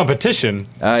was a competition.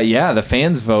 Yeah, the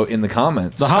fans vote in the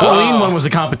comments. The Halloween one was a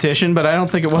competition, but I don't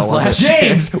think it was Was it? last year.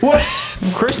 James, what?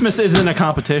 Christmas isn't a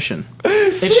competition.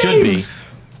 It should be.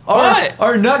 What?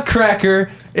 Our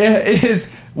Nutcracker is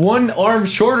one arm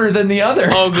shorter than the other.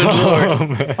 Oh, good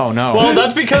lord. Oh, no. Well,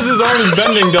 that's because his arm is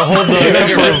bending to hold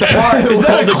the cup of, Is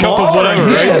that hold the cup of whatever,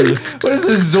 right? What is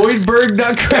this, Zoidberg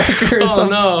Nutcracker or Oh something?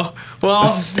 no.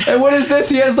 Well, And what is this?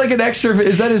 He has like an extra.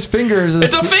 Is that his fingers?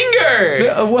 it's a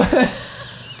finger. What?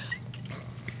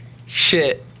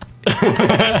 Shit.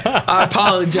 I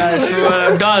apologize for what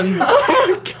I've done.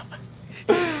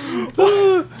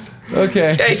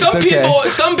 Okay. Hey, some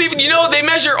people, you know, they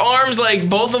measure arms like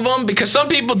both of them because some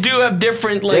people do have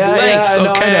different like lengths.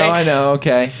 I know.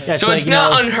 Okay. Yeah, So like, it's you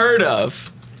not know, unheard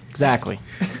of. exactly.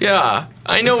 Yeah,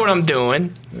 I know what I'm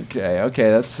doing. Okay.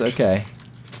 That's okay.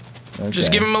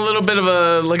 Just give him a little bit of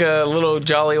a little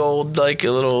jolly old a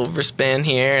little wristband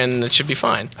here, and it should be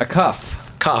fine. a cuff.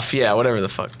 Cuff, yeah, whatever the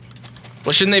fuck.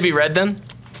 Well, shouldn't they be red then?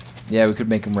 Yeah, we could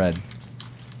make them red.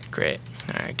 Great.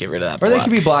 All right, get rid of that. Or block. they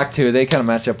could be black too. They kind of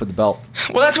match up with the belt.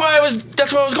 Well, that's what I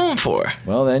was going for.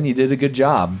 Well, then you did a good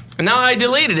job. And now I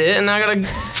deleted it, and I gotta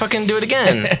fucking do it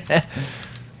again.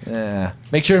 Yeah.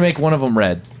 Make sure to make one of them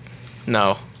red,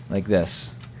 No. like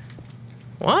this.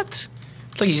 What?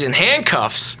 It's like he's in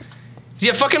handcuffs. Is he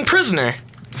a fucking prisoner?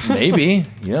 Maybe.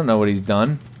 You don't know what he's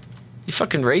done. You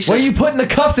fucking racist. Why are you putting the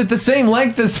cuffs at the same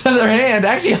length as the other hand?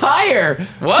 Actually, higher.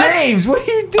 What? James, what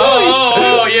are you doing?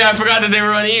 Oh, yeah, I forgot that they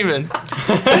were uneven.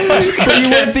 But you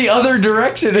went the other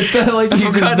direction. It sounded like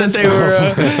you forgot just that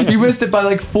missed they it. You missed it by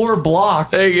like 4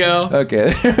 blocks. There you go.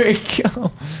 Okay, there we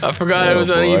go. I forgot Oh, it was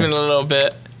boy. uneven a little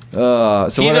bit. So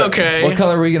He's what, okay. What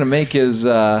color are we gonna make his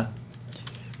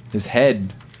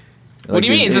head? What do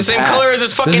you mean? It's the same hat. color as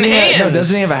his fucking doesn't hands. No,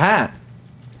 doesn't he have a hat?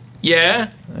 Yeah.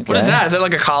 What is Okay. that? Is that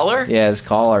like a collar? Yeah, his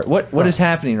collar. What is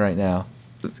happening right now?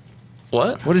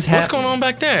 What? What is What's happening? going on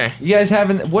back there? You guys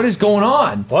haven't. What is going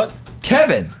on? What?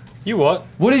 Kevin, You what?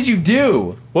 what did you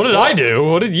do? What did I do?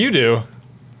 What did you do?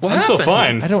 What I'm happened? so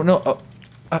fine. I don't know.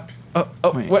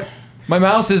 Wait. What? My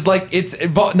mouse is like it's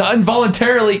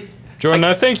involuntarily. Jordan,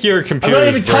 I think your I'm computer not is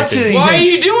even touching breaking. anything. Why are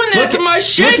you doing that to my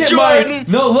shit, Jordan?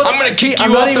 No, look. I'm gonna kick you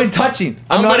I'm not off even the- touching.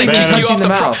 I'm not gonna even kick you touching off the the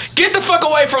mouse. Get the fuck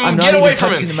away from him. I'm not Get even away from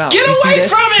touching him. the mouse. Get You see away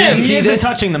this? from You him. see He isn't this?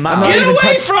 touching the I'm mouse. not Get even away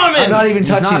touch- from him. I'm not even He's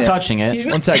touching not it. touching it.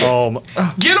 One second.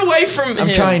 Get away from him.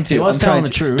 I'm trying to. He was I'm telling trying the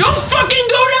to. truth. Don't fucking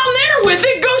go down there with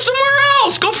it. Go somewhere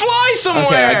else. Go fly somewhere.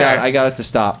 Okay, I got it to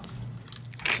stop.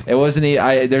 It wasn't.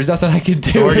 There's nothing I could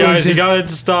do. Or It was guys, you just- got it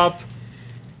to stop.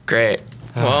 Great.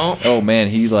 Well, Oh man,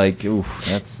 he like. Oof.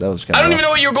 That was kind of. I don't even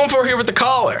know what you were going for here with the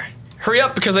collar. Hurry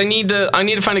up, because I need to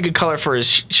find a good color for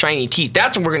his shiny teeth.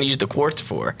 That's what we're gonna use the quartz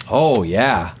for. Oh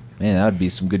yeah, man, that would be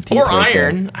some good teeth. Or right there.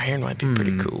 iron. Iron might be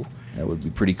pretty cool. That would be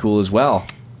pretty cool as well.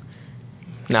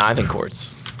 Nah, I think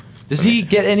quartz. Does he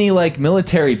get any like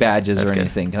military badges That's or good.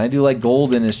 anything? Can I do like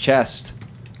gold in his chest?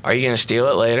 Are you gonna steal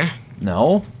it later?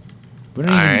 No, we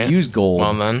don't even Alright. use gold.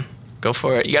 Well then, go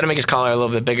for it. You gotta make his collar a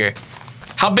little bit bigger.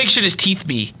 How big should his teeth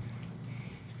be?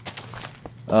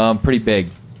 Pretty big.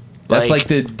 That's Like- like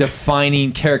the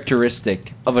defining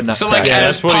characteristic of a nutcracker. So like, Yeah,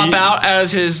 as that's what pop he- out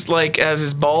as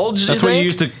his bulge. That's what you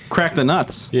use to crack the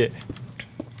nuts. Yeah.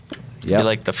 Yep. Be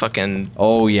like the fucking.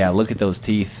 Oh yeah, look at those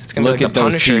teeth. It's gonna be look like at the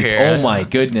those Punisher teeth. here. Oh my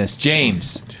goodness,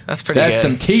 James. That's pretty That's good.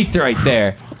 some teeth right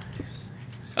there.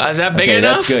 Is that big Okay,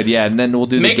 enough? that's good. Yeah, and then we'll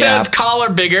do Make the gap. that collar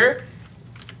bigger.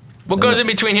 What goes in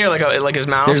between here, like his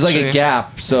mouth? There's like a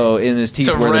gap, so in his teeth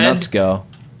So where red? the nuts go.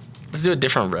 Let's do a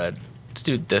different red. Let's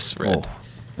do this red.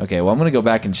 Oh. Okay, well I'm gonna go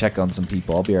back and check on some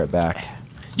people. I'll be right back.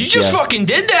 You just Yeah. fucking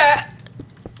did that.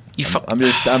 You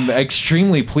I'm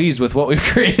extremely pleased with what we've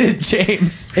created,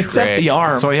 James. Except Great. the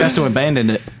arm. So he has to abandon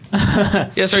it.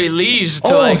 Yeah, so he leaves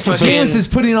to Oh, like fucking. James is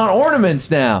putting on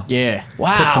ornaments now. Yeah.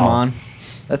 Wow. Put some on.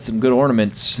 That's some good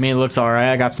ornaments. I mean, it looks all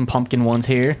right. I got some pumpkin ones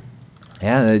here.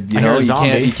 Yeah, I hear a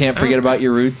zombie. you can't forget about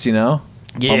your roots, you know.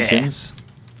 Yeah. Pumpkins.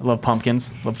 I love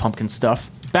pumpkins. Love pumpkin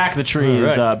stuff. Back of the tree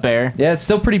is Alright. bare. Yeah, it's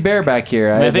still pretty bare back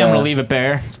here. I think I'm gonna leave it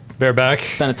bare. It's Bareback.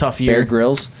 been a tough Bear year.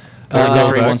 Grills.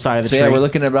 Decorate one side of the So tree. yeah, we're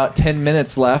looking at about 10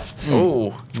 minutes left.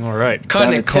 Ooh, All right. cutting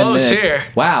Down it to 10 close minutes. here.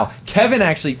 Wow, Kevin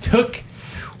actually took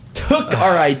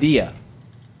our idea.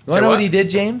 You Say know what? what he did,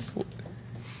 James?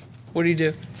 What do you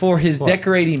do? For his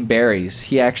decorating berries,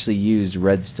 he actually used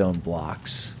redstone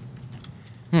blocks.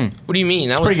 What do you mean?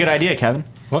 That was Pretty good idea, Kevin.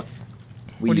 What?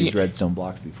 We What do used you- redstone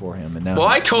blocks before him, and now. Well,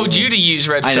 I he's told doing- you to use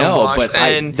I redstone know, blocks, but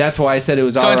and that's why I said it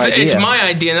was so our it's, idea. it's my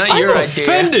idea, not I'm your idea.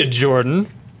 offended, Jordan.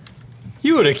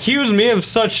 You would accuse me of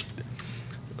such.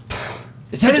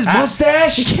 Is that his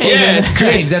mustache? Yeah, it's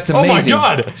crazy. James, that's Oh amazing.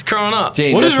 my God! It's growing up.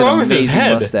 James, What that's is an wrong with his amazing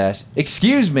head? mustache.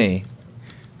 Excuse me.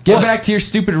 Get What? back to your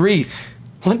stupid wreath.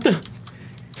 What the?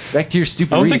 Back to your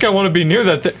stupid I don't wreath. think I want to be near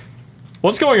that.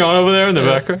 What's going on over there in the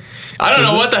background? I don't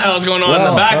know what the hell's going on in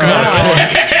Well, the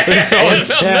background. So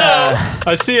it's,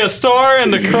 I see a star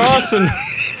and a cross and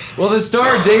Well, the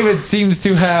Star of David seems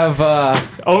to have.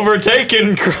 overtaken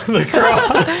the cross.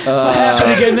 What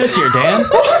happened again this year, Dan?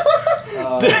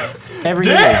 Every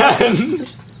year. Dan!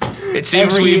 It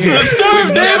seems Every we've year. The Star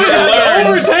of never David has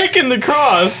learned. overtaken the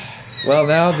cross. Well,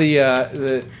 now the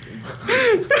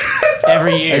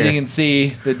Every as you year. can see,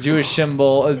 the Jewish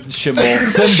symbol. Symbol.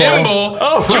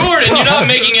 Oh my Jordan, you're not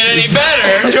making it any any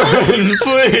better. Jordan,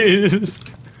 please.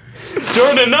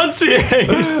 Jordan, enunciate.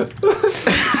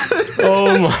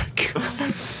 Oh my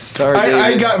god. Sorry, I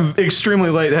David. got extremely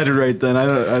lightheaded right then.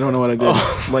 I don't know what I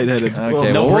did. Lightheaded.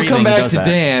 Okay, no well, we'll come breathing back does to that.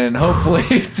 Dan and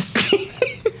hopefully.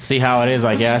 See how it is,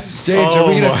 I guess. James, are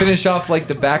we Oh gonna my- finish off like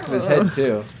the back of his head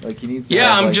too? Like he needs. To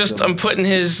Yeah, have, I'm like, I'm putting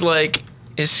his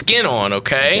his skin on.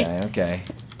 Okay. Okay.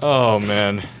 Oh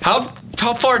man. How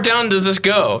far down does this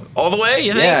go? All the way?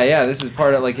 You think? Yeah. This is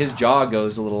part of like his jaw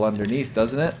goes a little underneath,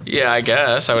 doesn't it? Yeah, I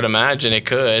guess. I would imagine it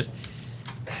could.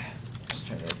 Just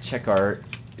trying to check our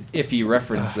iffy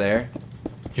reference there.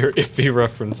 Your iffy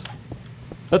reference.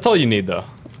 That's all you need, though.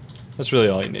 That's really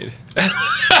all you need.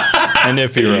 An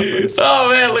iffy reference. Oh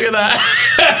man, look at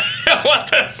that! What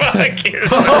the fuck is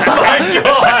that? Oh my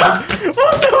god!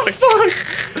 What the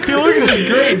fuck? He looks This is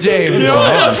great, James.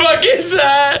 What the fuck is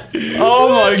that? Oh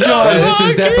my god! This is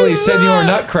fuck definitely is Senor that?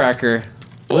 Nutcracker.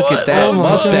 Look What at that the fuck?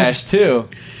 mustache too.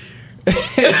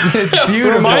 It's It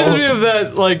beautiful. reminds me of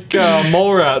that like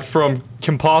mole rat from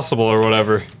Kim Possible or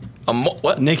whatever.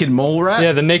 What? Naked mole rat?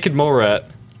 Yeah, the naked mole rat.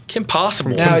 Kim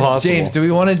Possible. Now, Impossible. James, do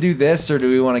we want to do this or do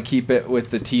we want to keep it with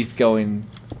the teeth going?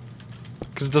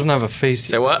 Because it doesn't have a face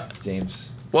Say yet. what? James,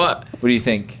 What? what do you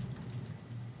think?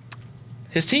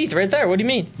 His teeth right there. What do you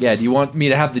mean? Yeah, do you want me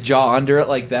to have the jaw under it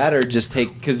like that or just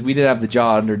take, because we did have the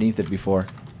jaw underneath it before.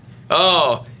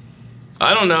 Oh,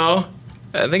 I don't know.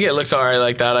 I think it looks alright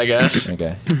like that, I guess.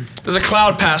 Okay. There's a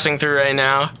cloud passing through right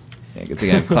now. Yeah, good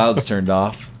thing I have clouds turned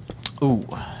off. Ooh.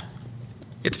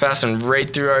 It's passing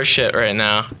right through our shit right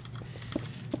now.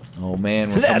 Oh man,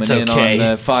 we're That's coming in okay. on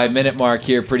the 5-minute mark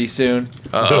here pretty soon.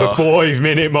 The Uh-oh.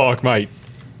 5-minute mark, mate.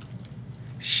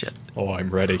 Shit. Oh,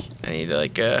 I'm ready. I need to,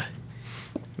 like,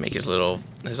 make his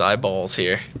eyeballs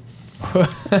here.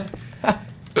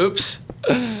 Oops.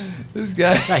 This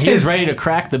guy, Yeah, he is ready to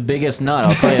crack the biggest nut,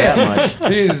 I'll tell you that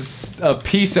much. he's a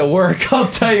piece of work. I'll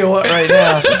tell you what right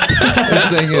now. This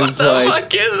thing is The like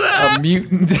fuck is that? a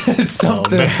mutant Oh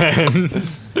something. man.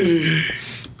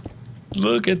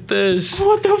 Look at this.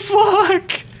 What the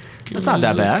fuck? That's not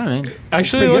that bad. I mean,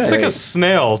 Actually, it pretty looks good. like a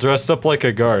snail dressed up like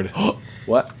a guard.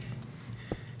 What?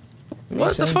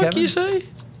 What the fuck you say?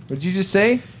 What did you just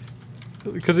say?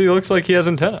 Because he looks like he has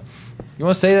antenna You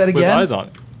want to say that with again? eyes on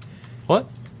it. What?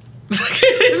 Look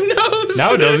at his nose.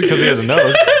 Now it doesn't because he has a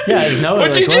nose. yeah, his nose.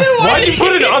 What'd you like, do? Why'd you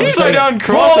put an upside down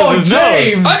cross Whoa, as his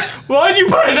James! nose? Why'd you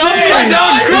put an upside James!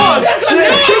 down cross? That's a You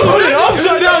nose! put an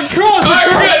upside down cross. Alright,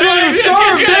 we're good.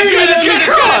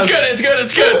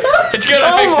 It's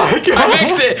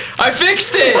good. I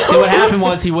fixed it. See, what happened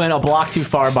was he went a block too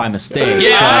far by mistake.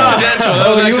 Yeah, so- accidental. That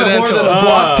was Oh, you went more than a accidental.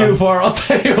 block too far. I'll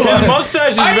tell you His what.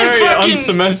 mustache is I didn't very fucking-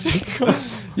 unsymmetrical.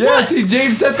 Yeah, see,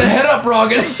 James set the head up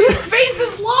wrong, and his face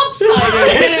is lopsided.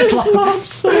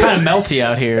 It's kind of melty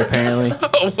out here, apparently.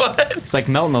 What? It's like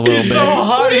melting a little He's bit. so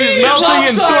hot, he's melting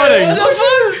and lopsided.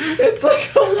 sweating. It's like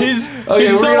He's Okay,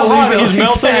 he's we're so gonna hot, leave it he's like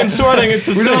melting that. and sweating at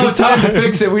the we same don't have time to time.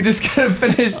 fix it. We just gotta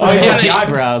finish. Oh, he's the- got the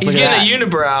eyebrows. He's Look at getting a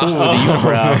unibrow. Ooh, the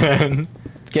unibrow. Man.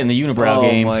 It's getting the unibrow Oh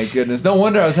game. my goodness! No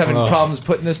wonder I was having problems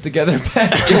putting this together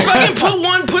back. Just fucking put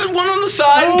one on the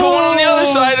side and put one on the other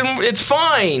side, and it's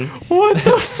fine. What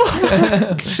the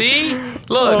fuck? See?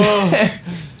 Look.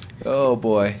 Oh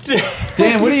boy,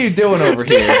 Dan, what are you doing over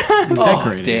here?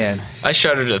 Oh, Dan, I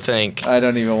shudder to think. I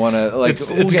don't even want to like. It's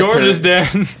we'll get to- gorgeous,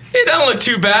 Dan. It doesn't look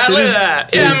too bad. Look is- at that.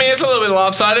 Yeah, I mean, it's a little bit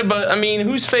lopsided, but I mean,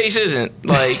 whose face isn't?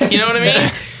 Like, you know what I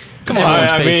mean? Come on,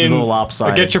 everyone's I face is a mean, little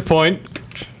lopsided. I get your point.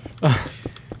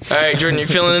 All right, Jordan, you're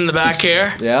feeling in the back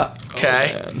here? Yeah.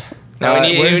 Okay. Man. Now we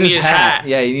need, where's we need his hat.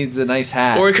 Yeah, he needs a nice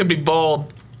hat. Or he could be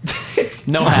bald.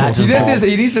 No hat. he just needs, bald.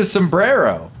 he needs a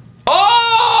sombrero.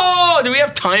 Oh! Do we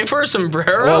have time for a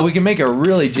sombrero? Well, we can make a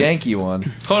really janky one.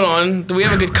 Hold on. Do we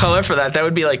have a good color for that? That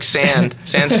would be like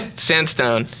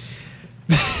sandstone.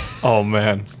 Oh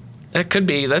man. That could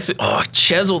be. That's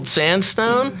chiseled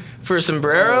sandstone for a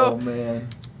sombrero. Oh man.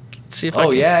 Let's see if I Oh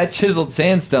can. yeah, chiseled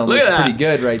sandstone Look looks at that. pretty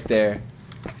good right there.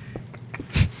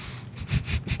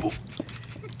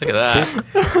 Look at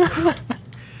that.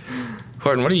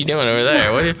 Gordon, what are you doing over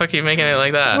there? What the fuck are you making it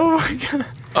like that? Oh my god.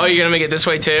 Oh, you're gonna make it this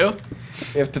way too?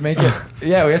 We have to make it.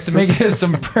 Yeah, we have to make it a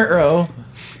sombrero. All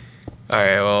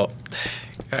right. Well.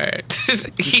 All right. Just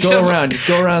go around. Just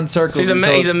go around in circles. He's a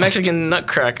until he's a it's- Mexican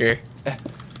nutcracker.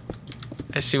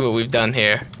 I see what we've done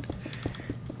here.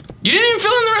 You didn't even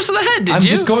fill in the rest of the head, did I'm you?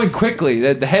 just going quickly.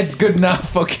 The head's good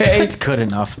enough, okay? It's good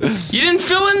enough. This You didn't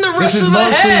fill in the This rest is of the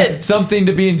mostly head. something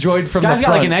to be enjoyed from guy's the got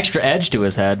front. like an extra edge to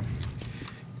his head.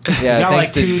 Yeah, He's got like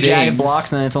thanks to 2 jagged James.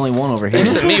 blocks, and then it's only 1 over here.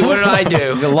 Thanks to me, what did I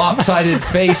do? The lopsided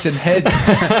face and head.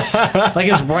 Like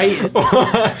his right,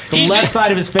 the left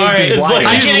side of his face Alright, is it's wide. like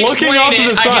I he's can looking explain off to it.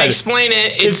 the I can side. explain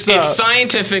it. It's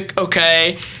scientific,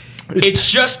 okay?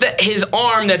 It's just that his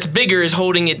arm that's bigger is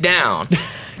holding it down.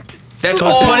 That's So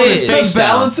it's all pulling it his is. face The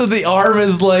balance of the arm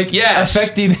is like Yes.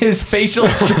 affecting his facial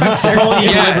structure. His whole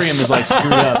equilibrium Yes. is like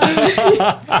screwed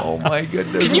up. Oh my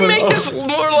goodness. Can you make this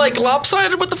more like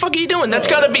lopsided? What the fuck are you doing? That's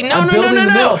gotta be I'm building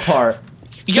the middle part.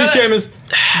 You See, gotta- Seamus,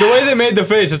 the way they made the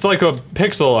face, it's like a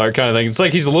pixel art kind of thing. It's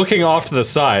like he's looking off to the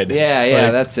side. Yeah, yeah,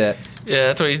 Like, that's it. Yeah,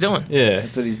 that's what he's doing. yeah.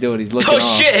 That's what he's doing. He's looking Oh off.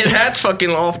 shit, his hat's fucking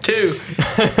off too.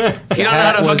 He don't know how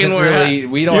Hat to fucking wasn't wear a hat. really,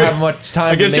 we don't have much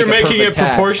time I guess to you're make a making it perfect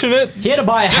hat. proportionate. He had to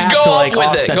buy a Just hat go to up like with it.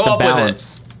 offset Go the up with it.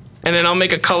 balance. And then I'll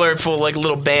make a colorful like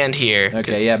little band here.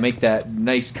 Okay, yeah, make that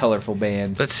nice colorful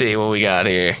band. Let's see what we got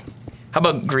here. How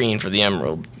about green for the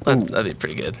emerald? That'd be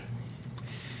pretty good.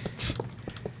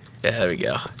 Yeah, there we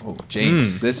go. Oh,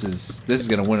 James, this is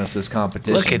gonna win us this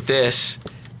competition. Look at this.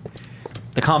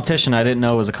 The competition I didn't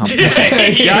know was a competition.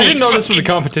 Yeah, I didn't know this was a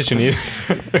competition either.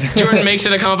 Jordan makes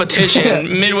it a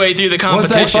competition midway through the Once I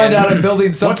competition. find out I'm building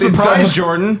What's something, the prize,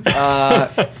 someone- Jordan?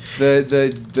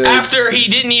 the After he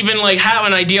didn't even like have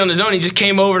an idea on his own, he just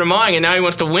came over to mine, and now he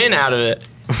wants to win out of it.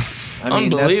 I mean,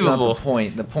 that's not Unbelievable. the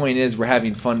point. The point is we're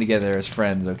having fun together as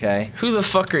friends. Okay. Who the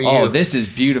fuck are you? Oh, this is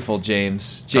beautiful,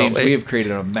 James. James, wait. we have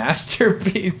created a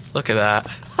masterpiece. Look at that.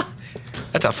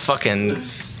 That's a fucking.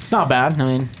 It's not bad. I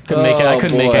mean, couldn't make it. I Oh,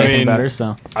 couldn't make boy. anything I mean, better.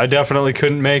 So I definitely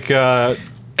couldn't make a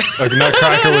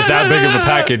nutcracker with that big of a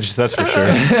package, that's for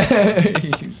sure.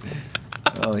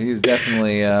 He's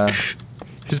definitely.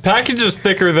 His package is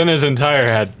thicker than his entire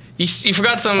head. You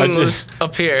forgot some I of this just-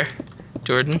 up here,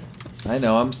 Jordan. I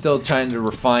know. I'm still trying to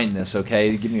refine this.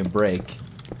 Okay, give me a break.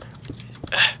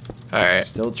 All right.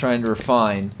 Still trying to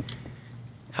refine.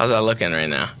 How's that looking right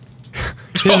now?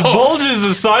 His bulge is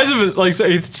the size of his, like,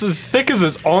 it's as thick as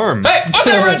his arm. Hey, what's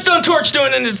that redstone torch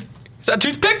doing in his? Is that a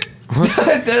toothpick? What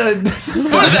is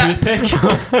that?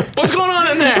 toothpick. What's going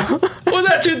on in there? What's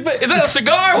that toothpick? Is that a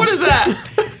cigar? What is that?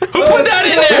 Who put that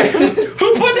in there?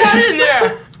 Who put that in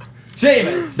there?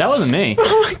 James. That wasn't me.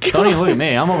 Oh my god. Don't even look at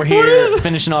me. I'm over here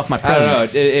finishing off my I don't know.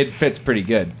 presents. It fits pretty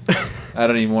good. I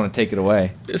don't even want to take it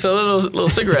away. It's a little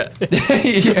cigarette.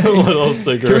 Yeah, Little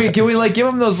cigarette. Can we like give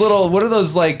him those little? What are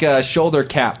those like shoulder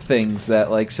cap things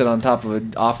that like sit on top of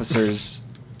an officer's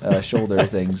shoulder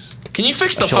things? Can you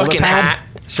fix the shoulder fucking pad? hat?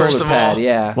 Shoulder First of pad, all,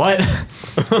 yeah. What?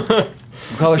 What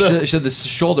color should the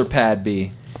shoulder pad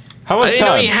be? How I much didn't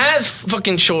know he time? has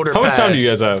fucking shoulder How much pads. time do you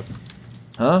guys have?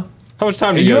 Huh? How much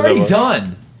time do You're you guys already have?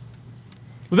 done.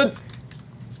 Then,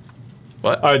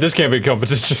 What? all right, this can't be a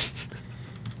competition.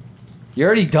 You're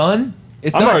already done.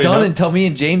 It's I'm not already done done. until me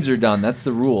and James are done. That's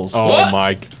the rules. Oh What?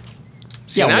 my!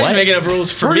 See, Yeah, now he's what? making up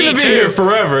rules for We're me gonna be too. here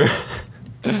forever.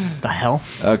 The hell?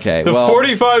 Okay. The well,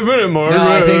 45-minute mark. no,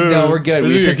 I think we're good. This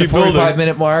We is set gonna the keep building.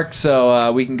 45-minute mark,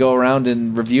 so we can go around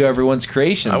and review everyone's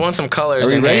creations. I want some colors Are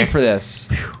we in ready there. for this?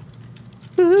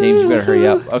 James, you better hurry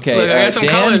up. Okay. Look, I got some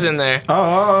Dan? colors in there.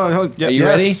 Oh, yep, Are you yes.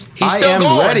 ready? He's I still am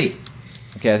going. ready.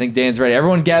 Okay, I think Dan's ready.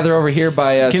 Everyone gather over here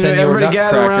by Can Senor everybody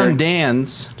gather Nutcracker. around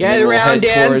Dan's? And then we'll head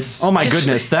towards- Oh my It's-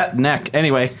 goodness, that neck.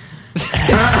 Anyway,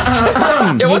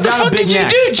 Yeah, what the got a fuck big did you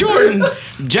neck. do, Jordan?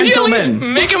 Can you at least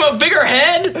gentlemen, make him a bigger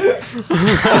head? For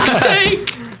fuck's sake.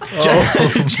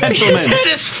 His gentlemen. head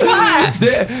is flat.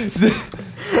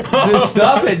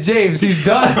 Stop it, James. He's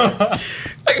done.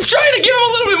 I'm trying to give him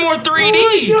a little bit more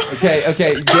 3D.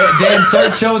 Okay. Dan,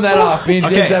 start showing that off. Me and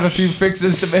James Okay. have a few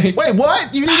fixes to make. Wait,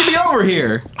 what? You need to be over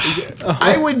here.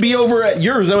 I would be over at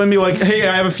yours. I would be like, hey,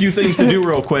 I have a few things to do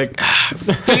real quick.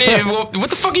 What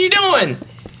the fuck are you doing?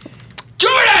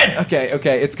 Jordan! Okay,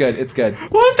 it's good.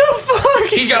 What the fuck?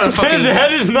 He's got a fucking... His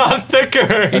head is not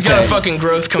thicker. He's got a fucking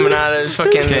growth coming out of his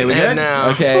fucking Okay, we head good? now.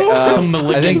 Okay, Some I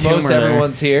malignant think most tumor there.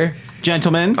 everyone's here.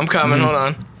 Gentlemen, I'm coming, hold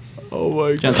on. Oh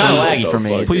my god. It's kind of laggy for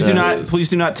me. please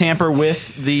do not tamper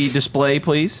with the display,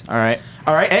 please. All right.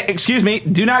 All right, hey, excuse me.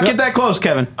 Do not get that close,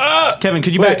 Kevin. Kevin,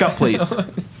 could you back up, please?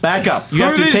 Back up. You Who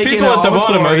have are to these take in people at all the its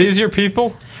bottom? Are glory. these your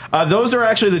people? Those are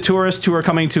actually the tourists who are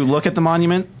coming to look at the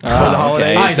monument for the okay.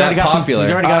 holidays. Ah, He's already got some. popular. He's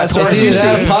already got. so a as It's you either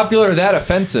that see- popular or that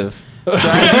offensive. So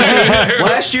as you see,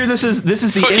 last year this is the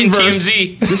Fucking inverse.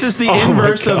 TMZ. This is the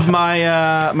inverse of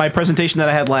my my presentation that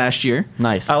I had last year.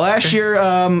 Nice. Last year,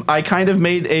 I kind of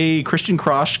made a Christian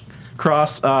cross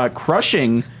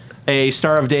crushing a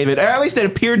Star of David. Or at least it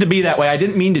appeared to be that way. I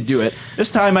didn't mean to do it.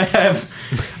 This time I have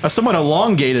a somewhat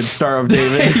elongated Star of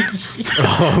David.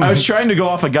 I was trying to go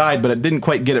off a guide, but it didn't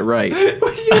quite get it right.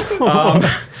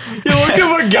 You looked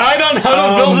up a guide on how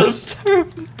to build a Star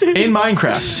of David. in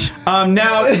Minecraft.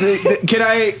 Now, can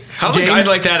I? How do guys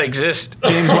like that exist?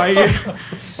 James, why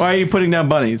are you putting down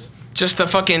bunnies? Just to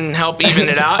fucking help even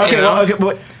it out. Okay, you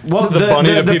know? well, The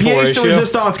bunny to the people pièce de ratio.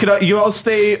 resistance. Could you all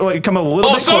stay? Like, come a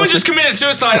little Oh, bit someone closer? just committed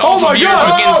suicide. Oh off my of your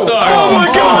God. fucking star. Oh my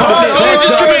God. Someone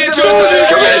just committed suicide.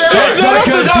 That's not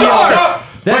good PR. Stop!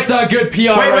 That's not good PR Wait,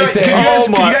 right could you, there. guys, Oh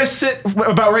could my- you guys sit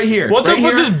about right here? What's right up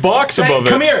with here? this box Hey, above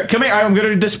come it? here, come here. I'm going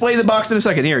to display the box in a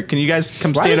second. Here, can you guys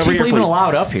come Why stand is over here, people even please?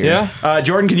 allowed up here? Yeah.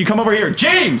 Jordan, can you come over here?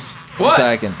 James, What?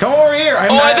 Second. come over here.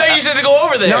 Oh, I thought you said to go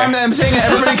over there. No, I'm saying that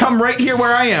everybody come right here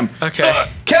where I am. Okay.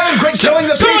 Kevin, quit killing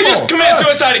the Someone people. just committed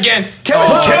suicide again.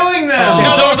 Kevin's killing them.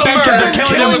 No, that was a Kevin's murder.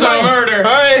 killing That was a themselves. murder.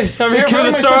 All right, I'm here for Killing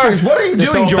the my star. fuckers. What are you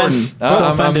doing, Jordan?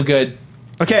 I'm good.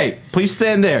 Okay, please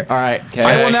stand there. All right. Okay.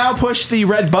 I will now push the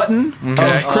red button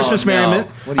of Christmas Oh, no. merriment.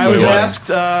 What are I you was doing?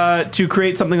 asked to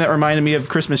create something that reminded me of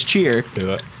Christmas cheer Do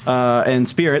that. and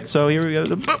spirit. So here we go.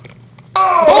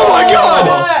 Oh my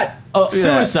God!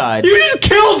 Suicide. You just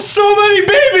killed so many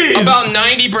babies. About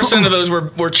 90% of those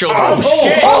were children.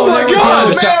 Shit! Oh my there we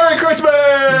God! go. Merry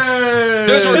Christmas!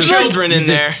 Those were children in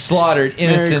Just there. slaughtered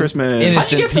innocent, Christmas. innocent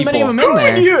How'd you get so people. many of them in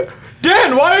there? You,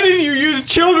 Dan, why did you use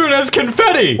children as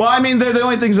confetti? Well, I mean, they're the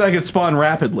only things that could spawn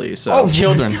rapidly. So. Oh,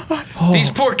 children.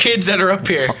 These poor kids that are up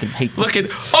here. hate Look at.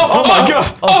 Oh my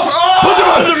God! Put them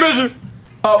out of their misery.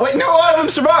 Oh wait, no, a lot of them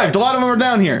survived. A lot of them are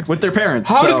down here with their parents.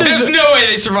 How so. did they- There's no way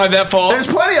they survived that fall. There's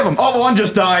plenty of them. Oh, one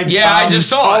just died. Yeah, I just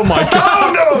saw it. Oh my God!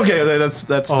 Oh no. Okay, that's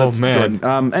Oh, man.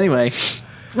 Jordan. Anyway,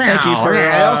 thank you for.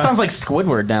 That all sounds like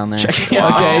Squidward down there. Okay,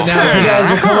 now if you guys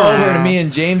will come over to me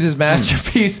and James's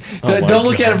masterpiece, my don't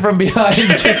look at it from behind.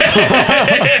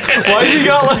 Why you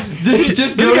got like?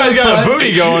 Just This go guy's to the got a front.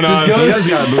 booty going on. Just go He to does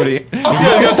got a booty. He's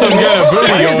got some kind of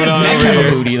booty Why does going his on neck over have a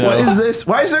here. booty, though? What is this?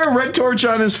 Why is there a red torch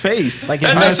on his face? Like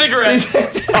his That's a mouth- cigarette.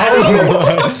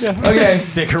 Okay,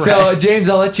 Cigarette. so James,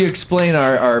 I'll let you explain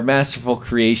our masterful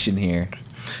creation here.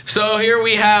 So here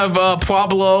we have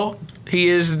Pablo. He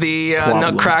is the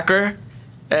nutcracker,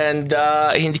 and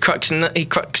he cracks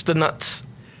the nuts.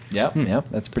 Yep,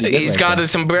 that's pretty good. He's right got there. a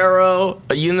sombrero,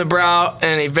 a unibrow,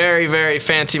 and a very, very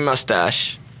fancy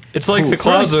mustache. It's like the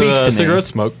Slowly clouds of speaks to me. cigarette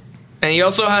smoke. And he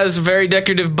also has very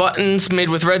decorative buttons made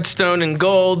with redstone and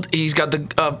gold. He's got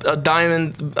a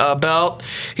diamond belt.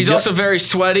 He's Yep. also very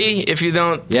sweaty. If you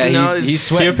don't Yeah, know, he's He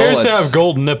sweating appears bullets. to have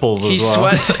gold nipples he as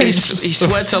well. sweats. he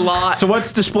sweats a lot. So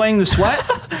what's displaying the sweat?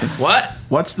 What?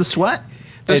 What's the sweat?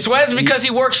 The It's- sweat is because he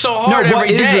works so No, hard what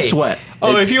every is day. the sweat? Oh,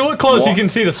 It's- if you look close, you Well- can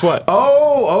see the sweat.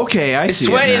 Oh, okay, I His see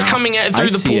sweat it is now. coming I through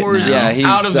the see it pores now. Yeah, he's,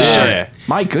 out of the uh, shirt. Yeah.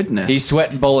 My goodness. He's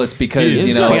sweating bullets because He is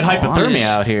you know. Fucking sweating. hypothermia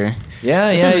out here.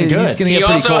 Yeah, This yeah, isn't he's good. gonna He get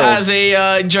pretty also cold. has a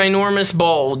ginormous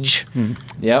bulge,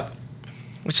 Yep,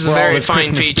 which is a Where all very his fine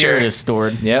Christmas feature. spirit is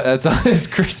stored. yeah, that's all his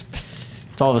Christmas.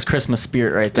 It's all of his Christmas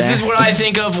spirit right there. This is what I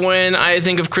think of when I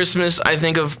think of Christmas. I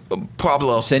think of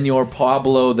Pablo. Senor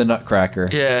Pablo the Nutcracker.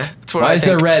 Yeah, that's what Why I is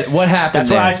think. there red? What happened That's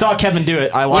there? what I saw Kevin do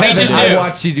it. I What watched did he it. just I do?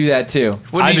 watched you do that too.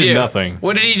 What did I he did do? nothing.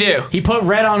 What did he do? He put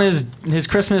red on his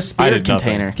Christmas I spirit did nothing.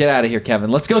 container. Get out of here, Kevin.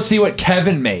 Let's go see what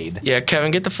Kevin made. Yeah, Kevin,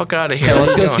 get the fuck out of here. Okay,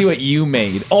 let's go What's see going what you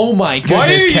made. Oh my goodness, Why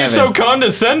are you Kevin. so He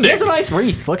condescending? has a nice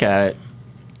wreath. Look at it.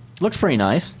 Looks pretty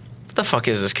nice. What the fuck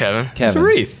is this, Kevin? It's a Kevin,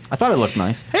 wreath. I thought it looked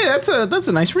nice. Hey, that's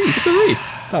a nice wreath. It's a wreath.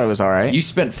 Thought it was all right. you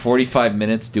spent 45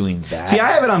 minutes doing that. See,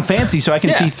 I have it on fancy, so I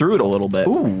can see through it a little bit.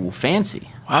 Ooh, fancy.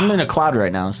 I'm in a cloud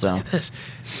right now, so. This.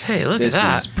 Hey, look this at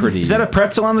that. is pretty. Is that a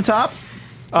pretzel on the top?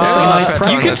 There's a nice pretzel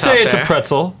you on could the say top it's there. a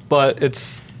pretzel, but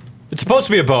it's supposed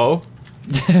to be a bow.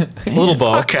 A little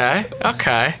bow. Okay,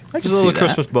 okay. I It's can a little see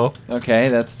Christmas bow. Okay,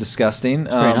 that's disgusting.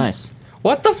 Very nice.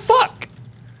 What the fuck?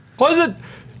 What is it?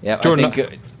 Yeah, Jordan, I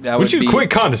think that Would would you be. quit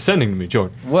condescending to me,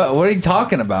 Jordan? What are you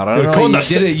talking about? I You're don't know.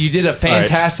 condescend- You did a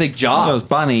fantastic job. Those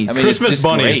bunnies. I mean, it's Christmas just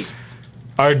bunnies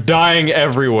are dying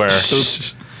everywhere.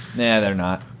 Nah, they're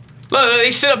not. Look,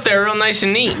 they sit up there real nice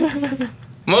and neat.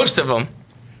 Most of them.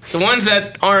 The ones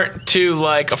that aren't too,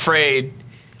 like, afraid.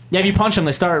 Yeah, if you punch them,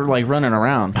 they start like running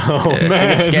around. Oh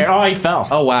man, Scared. Oh, he fell.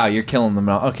 Oh wow, you're killing them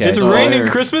all. Okay, it's well, raining there-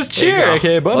 Christmas There you cheer, go.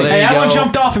 okay, buddy. Well, there Hey, you that one go.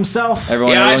 jumped off himself.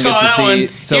 Everyone, Yeah, I everyone saw gets to that see.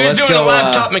 one. So He was let's doing go, a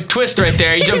laptop McTwist right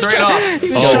there. He jumped right off. He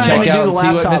was Oh, trying check to do out the and see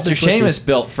what laptop Mr. and twist it. Seamus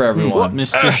built for everyone.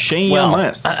 Mr.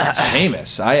 Seamus.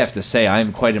 Seamus, I have to say,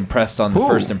 I'm quite impressed on the Ooh,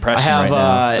 first impression I have right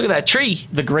now. Look at that tree.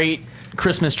 the great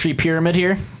Christmas tree pyramid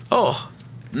here. Oh,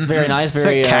 It's very nice. Is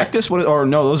Very that cactus? What? Or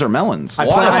no, those are melons. I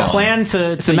Watermelon. plan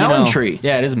to. It's a melon tree.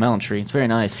 Yeah, it is a melon tree. It's very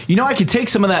nice. You know, I could take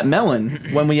some of that melon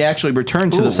when we actually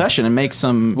return to the session and make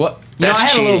some. What? that's I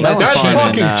had a little cheating. melon That's farm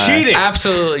fucking in, cheating.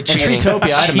 Absolutely In cheating. TreeTopia,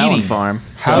 I had a melon Cheating. farm.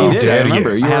 How You did, I dare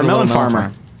remember. you? You I were had a melon little farmer.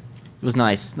 It was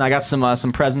nice. And I got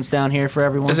some presents down here for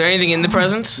everyone. Is there anything in the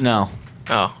presents? No.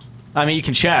 Oh. I mean, you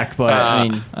can check, but I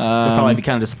mean, you'll probably be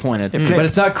kind of disappointed. But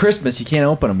it's not Christmas. You can't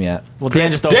open them yet. Well,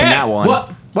 Dan just opened Dan! that one.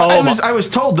 What? Well, I was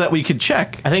told that we could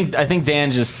check. I think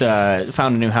Dan just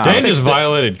found a new house. Dan just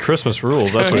violated Christmas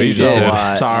rules. That's what he just So, did.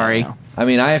 Sorry. I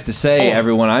mean, I have to say,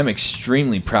 everyone, I'm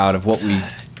extremely proud of what we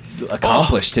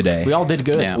accomplished today. We all did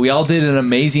good. Yeah. We all did an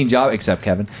amazing job, except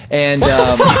Kevin. And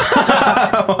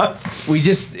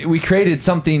we created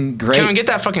something great. Can we get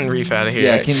that fucking reef out of here?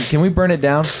 Yeah, can we burn it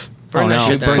down? burn that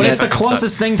shit down. But it's Yeah, the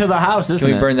closest thing to the house, isn't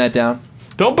Can it? we burn that down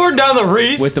Don't burn down the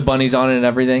wreath. with the bunnies on it and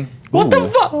everything? What the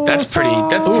fuck? That's pretty Why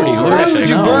did horrific.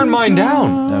 you burn mine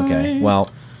down? Okay,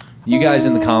 well, you guys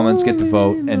in the comments get to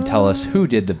vote and tell us who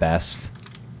did the best.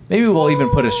 Maybe we'll even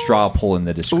put a straw poll in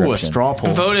the description. Ooh, a straw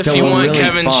poll. Vote if So you we'll want really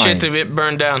Kevin's find- shit to get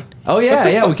burned down. Oh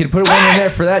yeah, we could put one in there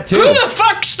for that too. Who the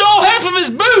fuck stole half of his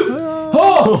boot?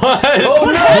 Oh no!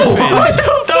 What the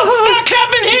fuck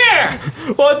happened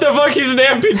here? What the fuck? He's an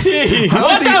amputee.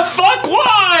 What the fuck?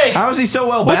 Why? How is he so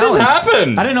well What balanced? just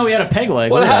happened? I didn't know he had a peg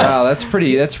leg. What Look at that. Wow, that's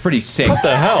pretty sick. What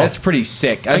the hell? That's pretty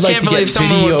sick. I I'd like can't to believe get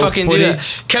someone would video fucking do that.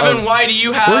 footage Kevin, of- why do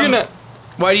you have? We're gonna.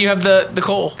 Why do you have the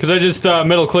coal? Because I just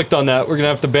middle clicked on that. We're gonna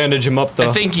have to bandage him up though.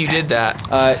 I think you did that.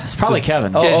 It's probably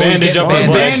Kevin. Oh, Just he's bandage getting up his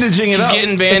bandaged. leg. Bandaging it He's up.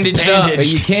 getting bandaged up. bandaged.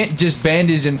 But you can't just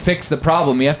bandage and fix the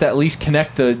problem. You have to at least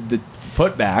connect the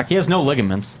foot back. He has no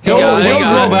ligaments. He'll got it, grow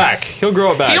got it. back. He'll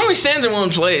grow it back. He only stands in one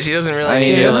place. He doesn't really I mean,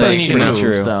 need yes, to. that's need pretty to move,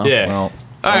 true. so. Yeah. Well,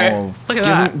 All right, oh, look at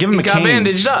that. give him he a got cane.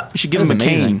 bandaged up. You should give him a That's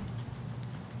amazing. cane.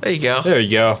 There you go. There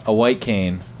you go. a white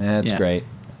cane. That's Yeah. great.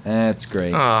 That's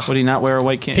great. Oh, Would he not wear a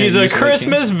white cane? He's a Use white cane?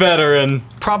 Christmas veteran.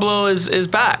 Pablo is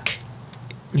back.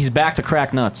 He's back to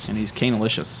crack nuts. And he's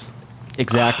cane-alicious.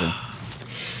 Exactly.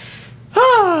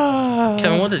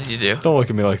 Kevin, what did you do? Don't look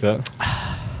at me like that.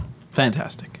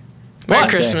 Fantastic. Merry What?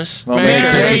 Christmas. Well, Merry Merry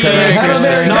Christmas. Christmas. Merry Merry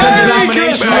Christmas. Christmas. Merry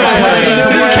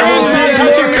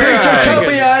Christmas.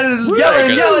 CreatureTopia,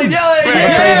 yelling. Merry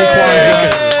Christmas.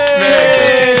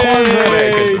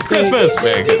 Merry Christmas. Christmas.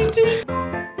 Merry Christmas.